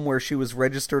in Rome where she was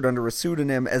registered under a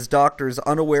pseudonym as doctors,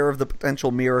 unaware of the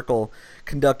potential miracle,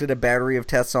 conducted a battery of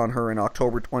tests on her in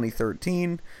October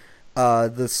 2013.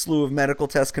 The slew of medical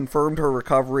tests confirmed her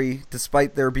recovery,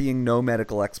 despite there being no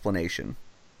medical explanation.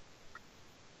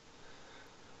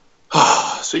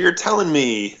 So you're telling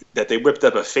me that they whipped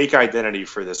up a fake identity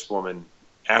for this woman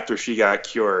after she got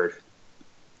cured?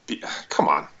 Come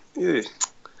on.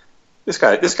 This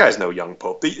guy's no young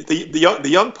pope. The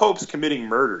young pope's committing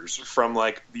murders from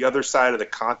like the other side of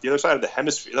the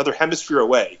hemisphere, another hemisphere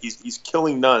away. He's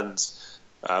killing nuns.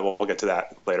 We'll get to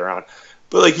that later on.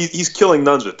 But like he's killing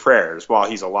nuns with prayers while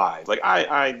he's alive. Like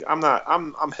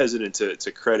I'm hesitant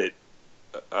to credit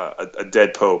a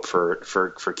dead pope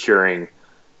for curing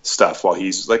stuff while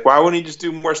he's like. Why wouldn't he just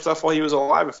do more stuff while he was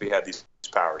alive if he had these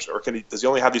powers? Or does he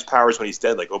only have these powers when he's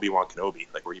dead, like Obi-Wan Kenobi,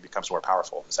 like where he becomes more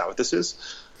powerful? Is that what this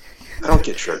is? I don't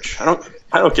get church. I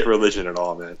don't get religion at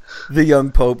all, man. The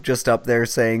young pope just up there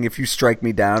saying, "If you strike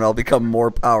me down, I'll become more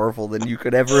powerful than you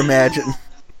could ever imagine."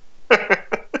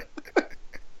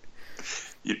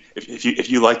 If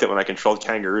you liked it when I controlled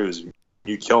kangaroos,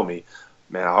 you kill me,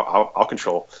 man. I'll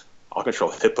control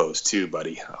hippos too,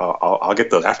 buddy. I'll get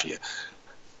those after you.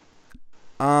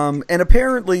 And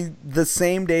apparently, the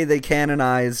same day they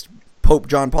canonized Pope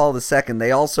John Paul II,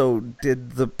 they also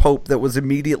did the pope that was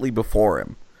immediately before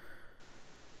him.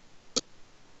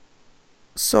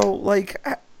 So, like,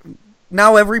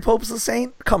 now every pope's a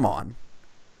saint? Come on.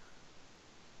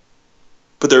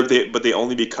 But they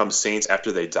only become saints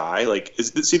after they die. Like, you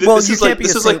can't be a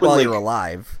saint while you're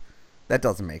alive. That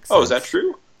doesn't make sense. Oh, is that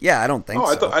true? Yeah, I don't think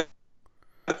so.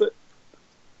 I thought.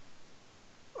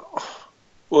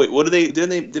 Wait, what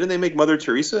didn't they make Mother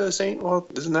Teresa a saint? Well,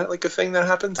 isn't that like a thing that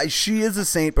happens? She is a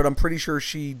saint, but I'm pretty sure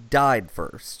she died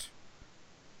first.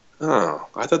 Oh,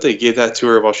 I thought they gave that to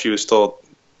her while she was still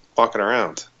walking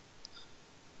around.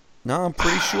 No, I'm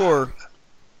pretty sure.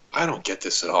 I don't get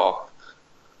this at all.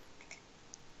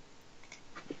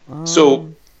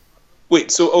 So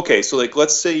like,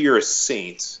 let's say you're a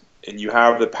saint and you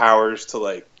have the powers to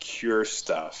like cure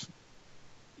stuff.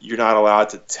 You're not allowed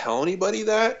to tell anybody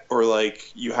that, or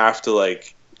like you have to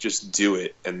like just do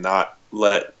it and not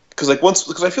let, because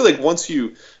I feel like once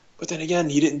you, but then again,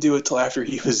 he didn't do it till after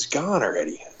he was gone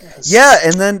already. Yeah,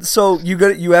 and then so you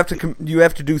have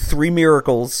to do 3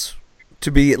 miracles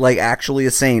to be like actually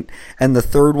a saint, and the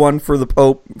third one for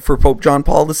Pope John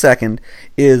Paul II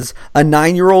is a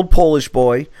 9-year-old Polish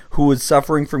boy who was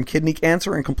suffering from kidney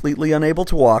cancer and completely unable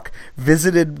to walk,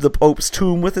 visited the Pope's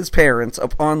tomb with his parents.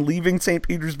 Upon leaving St.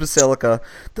 Peter's Basilica,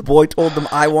 the boy told them,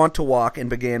 "I want to walk," and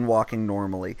began walking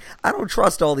normally. I don't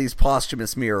trust all these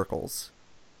posthumous miracles.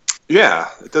 Yeah,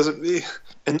 it doesn't.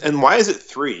 And why is it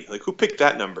 3? Like, who picked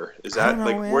that number? Is I that don't know,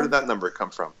 like man. where did that number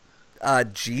come from?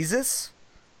 Jesus.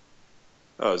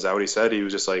 Oh, is that what he said? He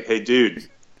was just like, "Hey, dude,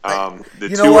 the You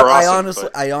two know what? are awesome."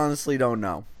 I honestly don't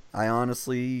know. I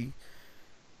honestly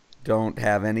don't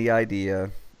have any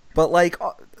idea. But like,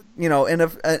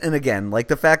 and again, like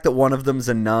the fact that one of them's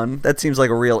a nun, that seems like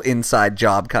a real inside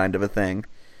job kind of a thing.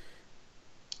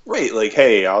 Right, like,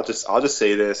 hey, I'll just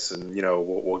say this, and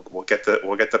we'll get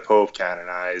the Pope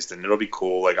canonized, and it'll be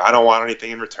cool. Like, I don't want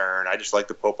anything in return. I just like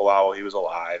the Pope a lot while he was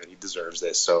alive, and he deserves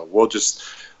this. So we'll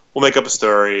make up a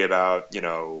story about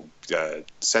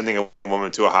sending a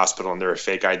woman to a hospital under a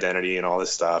fake identity and all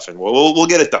this stuff, and we'll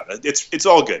get it done. It's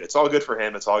all good. It's all good for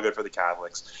him. It's all good for the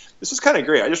Catholics. This is kind of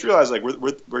great. I just realized like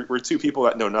we're two people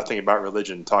that know nothing about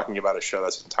religion talking about a show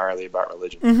that's entirely about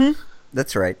religion. Mm-hmm.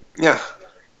 That's right. Yeah.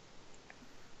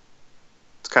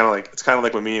 It's kind of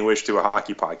like when me and Wish do a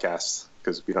hockey podcast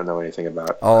because we don't know anything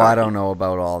about. Oh, hockey. I don't know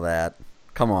about all that.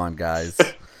 Come on, guys.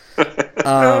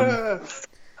 But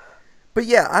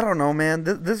yeah, I don't know, man.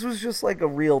 This was just like a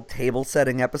real table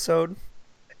setting episode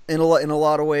in a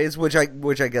lot of ways, which I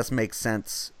guess makes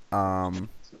sense. Given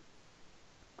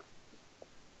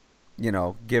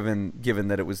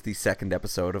that it was the second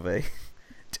episode of a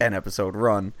 10 episode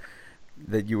run,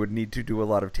 that you would need to do a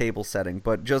lot of table setting,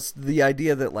 but just the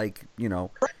idea that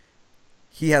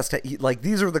he has to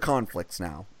these are the conflicts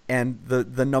now, and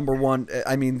the number one,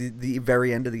 I mean the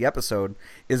very end of the episode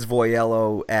is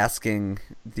Voyello asking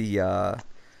the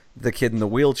kid in the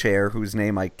wheelchair, whose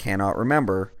name I cannot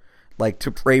remember,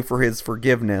 to pray for his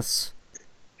forgiveness,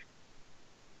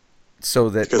 so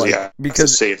that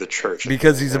because to save the church,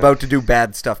 because he's about to do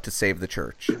bad stuff to save the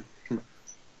church.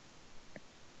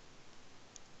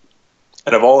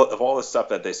 And of all the stuff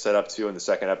that they set up to in the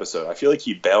second episode, I feel like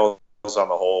he bails on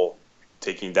the whole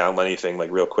taking down Lenny thing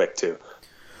real quick too.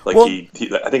 I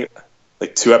think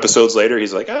 2 episodes later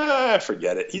he's like,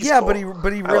 forget it. He's cool. but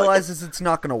he realizes it's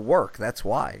not going to work. That's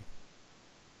why.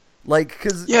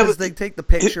 Because they take the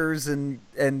pictures and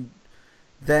then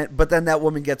that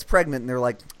woman gets pregnant and they're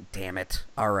like, damn it,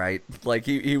 all right.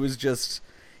 He was just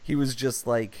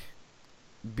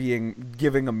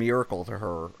giving a miracle to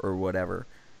her or whatever.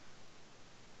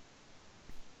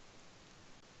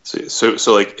 So in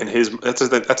his that's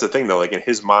the thing though. Like in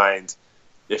his mind,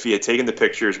 if he had taken the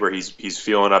pictures where he's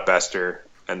feeling up Esther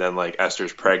and then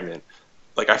Esther's pregnant,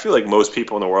 I feel like most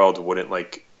people in the world wouldn't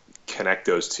connect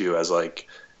those two as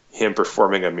him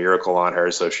performing a miracle on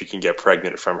her so she can get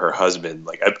pregnant from her husband.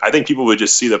 I think people would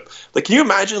just see can you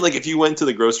imagine if you went to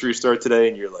the grocery store today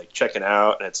and you're checking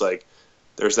out and it's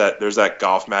there's that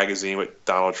golf magazine with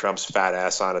Donald Trump's fat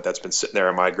ass on it that's been sitting there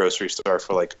in my grocery store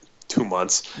for 2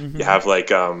 months. Mm-hmm. You have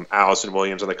Allison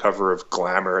Williams on the cover of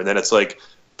Glamour, and then it's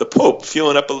the Pope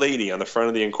feeling up a lady on the front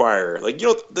of the Inquirer.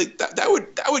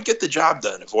 That would get the job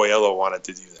done if Voyello wanted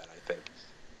to do that, I think.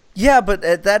 Yeah, but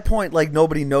at that point,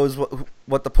 nobody knows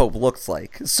what the Pope looks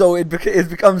like, so it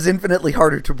becomes infinitely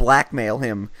harder to blackmail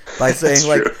him by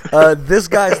saying this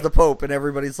guy's the Pope, and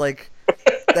everybody's like,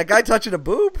 that guy touching a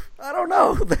boob? I don't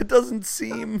know. That doesn't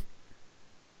seem.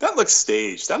 That looks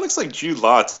staged. That looks like Jude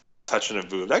Law touching a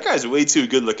boob. That guy's way too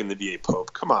good looking to be a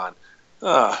Pope. Come on.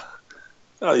 All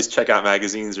these checkout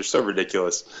magazines are so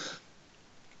ridiculous.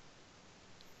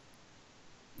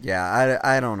 Yeah,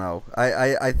 I don't know.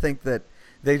 I think that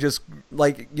they just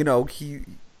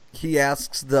he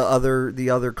asks the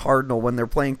other cardinal when they're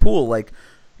playing pool,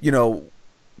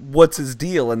 what's his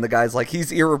deal? And the guy's like,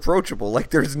 he's irreproachable.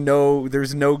 There's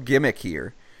no gimmick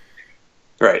here.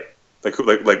 Right.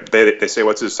 They say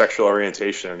what's his sexual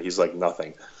orientation, and he's like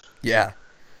nothing. Yeah,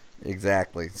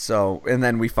 exactly. So, and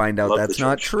then we find out that's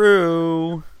not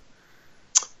true.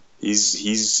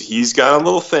 He's got a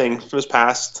little thing from his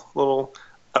past. I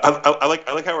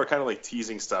like how we're kind of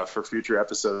teasing stuff for future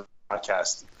episodes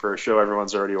podcast for a show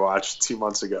everyone's already watched 2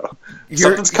 months ago.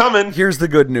 Something's coming. Here's the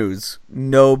good news: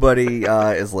 nobody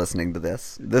is listening to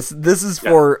this. This is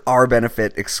for our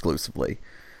benefit exclusively.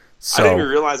 So, I didn't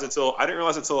realize until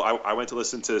I went to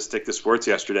listen to Stick to Sports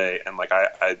yesterday, and I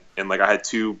had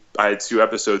two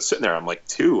episodes sitting there. I'm like,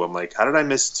 2. I'm like, how did I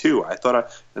miss 2? And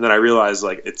then I realized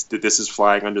this is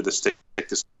flying under the Stick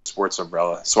to Sports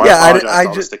umbrella. So I apologize to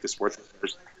all the Stick to Sports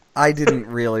listeners. I didn't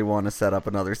really want to set up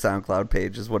another SoundCloud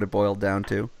page, is what it boiled down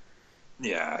to.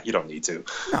 Yeah, you don't need to.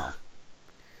 No.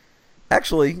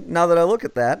 Actually, now that I look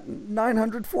at that,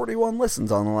 941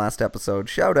 listens on the last episode.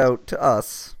 Shout out to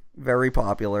us. Very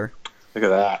popular. Look at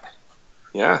that.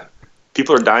 Yeah.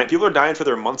 People are dying for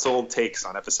their months-old takes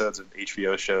on episodes of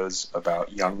HBO shows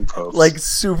about young popes.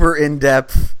 Super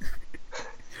in-depth.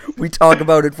 We talk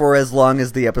about it for as long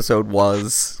as the episode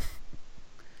was.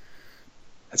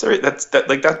 That's all right. That's that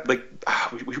like that like.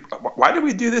 Why did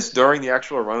we do this during the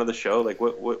actual run of the show? Like,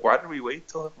 why did we wait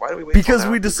till? Why did we wait? Because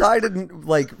we decided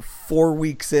like 4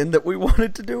 weeks in that we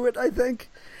wanted to do it, I think,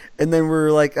 and then we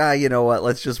were like, you know what?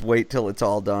 Let's just wait till it's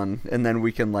all done, and then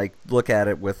we can like look at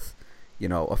it with, you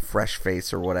know, a fresh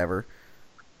face or whatever.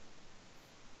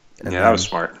 And that was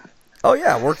smart. Oh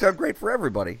yeah, it worked out great for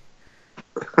everybody.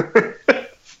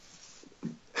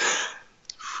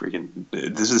 Freaking!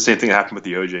 This is the same thing that happened with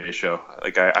the OJ show.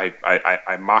 Like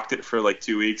I mocked it for like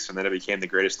 2 weeks, and then it became the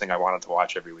greatest thing I wanted to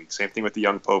watch every week. Same thing with the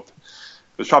Young Pope.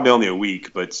 It was probably only a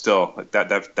week, but still, like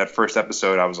that first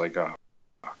episode, I was like, oh,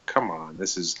 come on,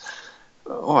 this is.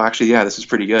 Oh, actually, yeah, this is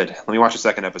pretty good. Let me watch the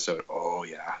second episode. Oh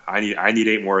yeah, I need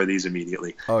 8 more of these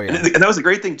immediately. Oh yeah, and that was the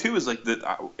great thing too. Is like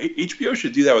HBO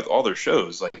should do that with all their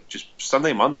shows. Like just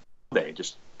Sunday, Monday,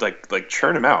 just like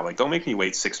churn them out. Like don't make me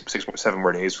wait 7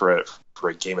 more days for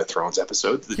a Game of Thrones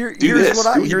episode.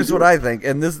 Here's what I think,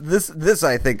 and this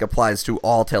I think applies to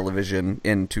all television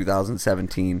in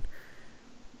 2017.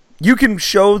 You can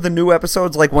show the new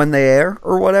episodes like when they air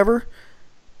or whatever,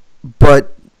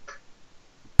 but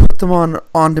put them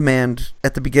on demand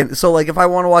at the beginning. So like if I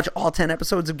want to watch all 10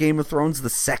 episodes of Game of Thrones the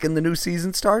second the new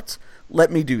season starts,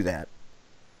 let me do that.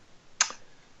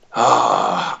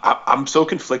 I'm so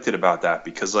conflicted about that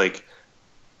because I'm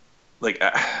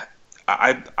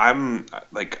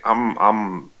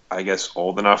I guess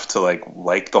old enough to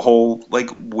like the whole like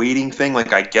waiting thing.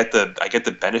 Like I get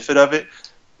the benefit of it,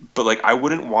 but like I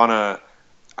wouldn't want to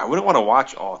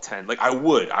watch all 10. Like I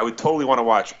would totally want to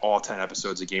watch all 10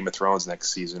 episodes of Game of Thrones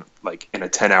next season, like in a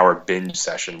 10-hour binge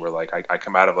session where like I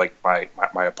come out of like my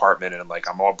apartment and like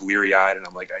I'm all bleary eyed and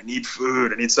I'm like, I need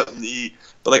food, I need something to eat.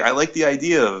 But like I like the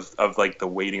idea of like the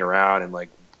waiting around and like,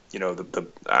 you know, the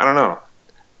I don't know.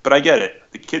 But I get it.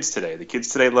 The kids today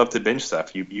love to binge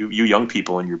stuff. You young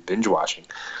people and you're binge watching.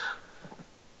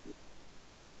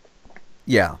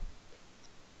 Yeah.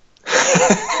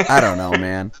 I don't know,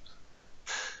 man.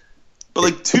 But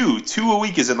like two a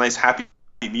week is a nice happy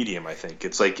medium. I think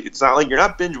it's like it's not like you're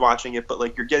not binge watching it, but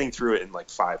like you're getting through it in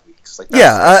like 5 weeks. Like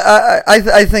yeah,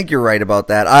 I think you're right about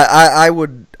that. I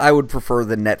would prefer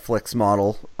the Netflix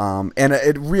model. And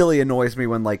it really annoys me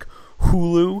when like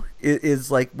Hulu is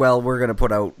like, well, we're gonna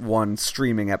put out one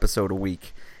streaming episode a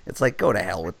week. It's like, go to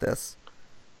hell with this.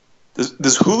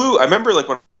 Does Hulu? I remember like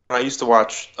when I used to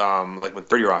watch like when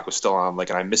 30 Rock was still on, like,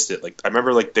 and I missed it. Like I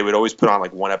remember like they would always put on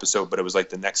like one episode, but it was like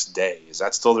the next day. Is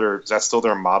that still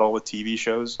their model with TV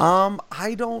shows?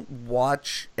 I don't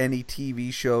watch any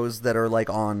TV shows that are like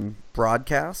on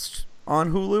broadcast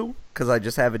on Hulu because I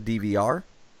just have a DVR.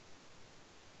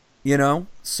 You know,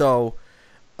 so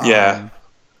yeah.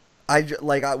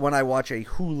 When I watch a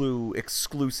Hulu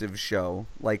exclusive show,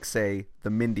 like say The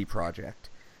Mindy Project,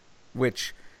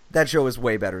 which that show is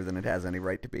way better than it has any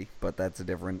right to be, but that's a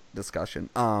different discussion.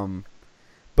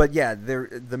 But yeah,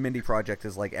 The Mindy Project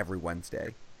is like every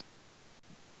Wednesday.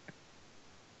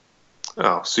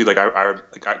 Oh, see, like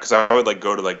because I would like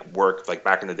go to like work like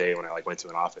back in the day when I like went to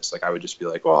an office. Like I would just be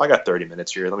like, well, I got 30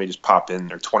 minutes here. Let me just pop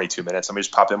in, or 22 minutes. Let me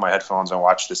just pop in my headphones and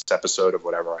watch this episode of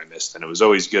whatever I missed, and it was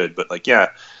always good. But like,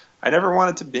 yeah, I never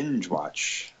wanted to binge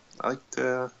watch. I like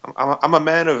to. I'm a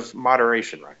man of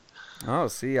moderation, right? Oh,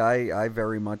 see, I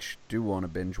very much do want to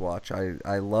binge watch.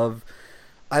 I love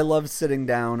sitting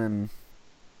down and,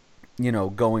 you know,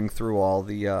 going through all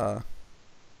the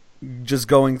just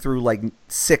going through like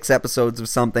 6 episodes of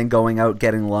something, going out,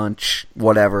 getting lunch,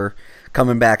 whatever,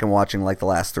 coming back and watching like the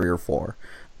last 3 or 4.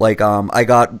 Like I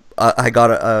got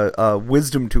a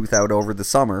wisdom tooth out over the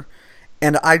summer.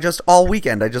 And all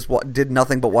weekend, I just did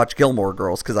nothing but watch Gilmore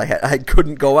Girls because I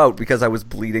couldn't go out because I was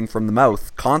bleeding from the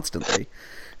mouth constantly.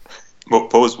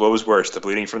 What was worse, the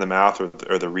bleeding from the mouth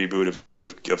or the reboot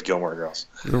of Gilmore Girls?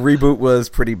 The reboot was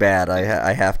pretty bad,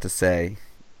 I have to say.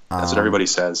 That's what everybody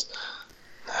says.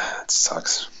 It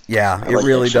sucks. Yeah, it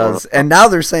really does. And now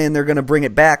they're saying they're going to bring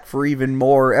it back for even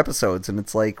more episodes, and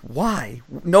it's like, why?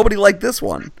 Nobody liked this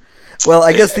one. Well,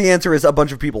 I guess the answer is a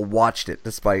bunch of people watched it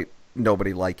despite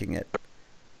nobody liking it.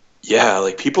 Yeah,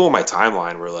 like people in my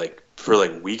timeline were like for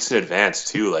like weeks in advance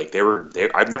too. Like they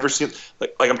I've never seen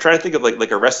like I'm trying to think of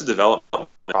like Arrested Development,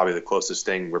 probably the closest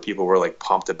thing where people were like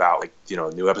pumped about like, you know,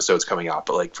 new episodes coming out.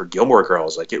 But like for Gilmore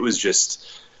Girls, like it was just,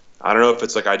 I don't know if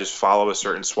it's like I just follow a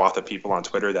certain swath of people on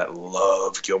Twitter that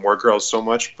love Gilmore Girls so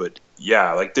much, but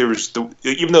yeah, like there was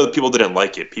even though people didn't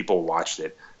like it, people watched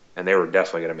it, and they were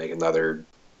definitely going to make another.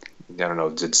 I don't know.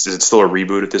 Is it still a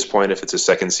reboot at this point? If it's a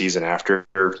second season after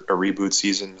a reboot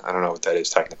season, I don't know what that is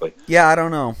technically. Yeah, I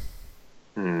don't know.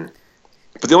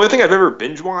 But the only thing I've ever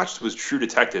binge watched was True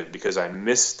Detective because I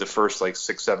missed the first like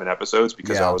 6-7 episodes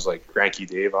because I was like cranky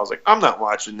Dave. I was like, I'm not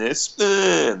watching this,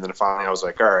 and then finally I was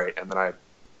like, all right, and then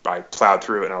I plowed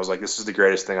through it and I was like, this is the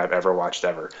greatest thing I've ever watched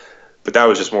ever. But that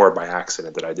was just more by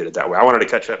accident that I did it that way. I wanted to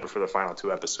catch up before the final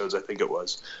 2 episodes, I think it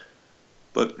was.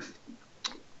 But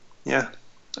yeah,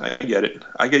 I get it.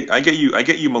 I get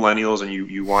you millennials and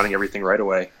you wanting everything right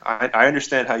away. I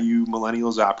understand how you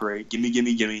millennials operate.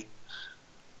 Gimme.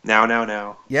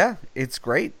 Now. Yeah, it's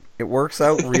great. It works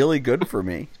out really good for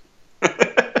me.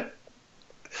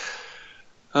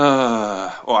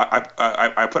 Well,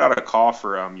 I put out a call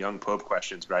for Young Pope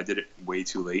questions, but I did it way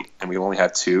too late, and we only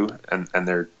have 2, and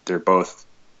they're both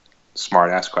smart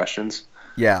ass questions.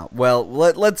 Yeah, well,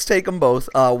 let's take them both.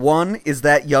 One is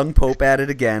that Young Pope at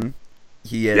it again.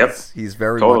 He is. Yep. He's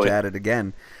very much at it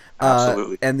again.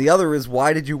 Absolutely. And the other is,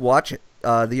 why did you watch it?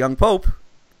 The Young Pope?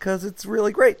 Because it's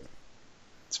really great.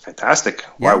 It's fantastic.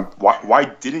 Yeah. Why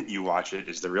didn't you watch it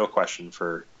is the real question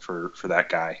for that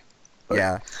guy. But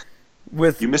yeah.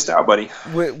 You missed out, buddy.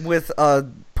 With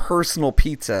personal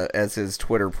pizza as his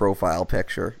Twitter profile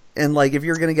picture. And, like, if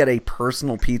you're going to get a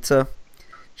personal pizza,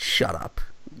 shut up.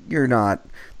 You're not.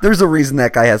 There's a reason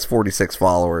that guy has 46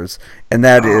 followers, and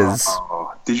that is...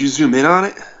 Did you zoom in on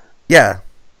it? Yeah.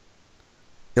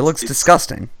 It looks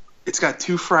disgusting. It's got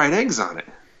 2 fried eggs on it.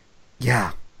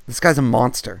 Yeah. This guy's a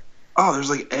monster. Oh, there's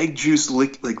like egg juice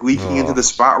leaking into the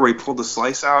spot where he pulled the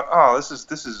slice out. Oh, this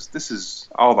is.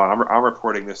 Hold on, I'm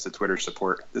reporting this to Twitter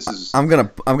support. This is. I'm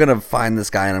gonna find this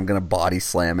guy and I'm gonna body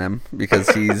slam him because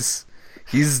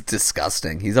he's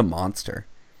disgusting. He's a monster.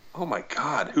 Oh my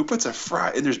God, who puts a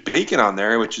fry? And there's bacon on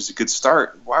there, which is a good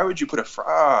start. Why would you put a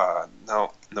fry?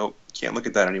 No, can't look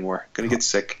at that anymore. Gonna get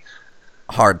sick.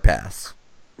 Hard pass.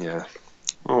 Yeah.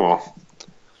 Oh well.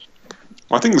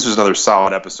 Well, I think this was another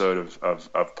solid episode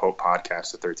of Pope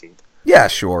Podcast, the 13th. Yeah,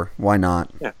 sure. Why not?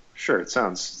 Yeah, sure. It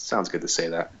sounds good to say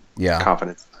that. Yeah.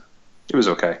 Confidence. It was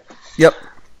okay. Yep.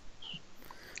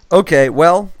 Okay,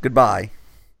 well, goodbye.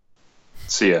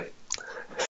 See ya.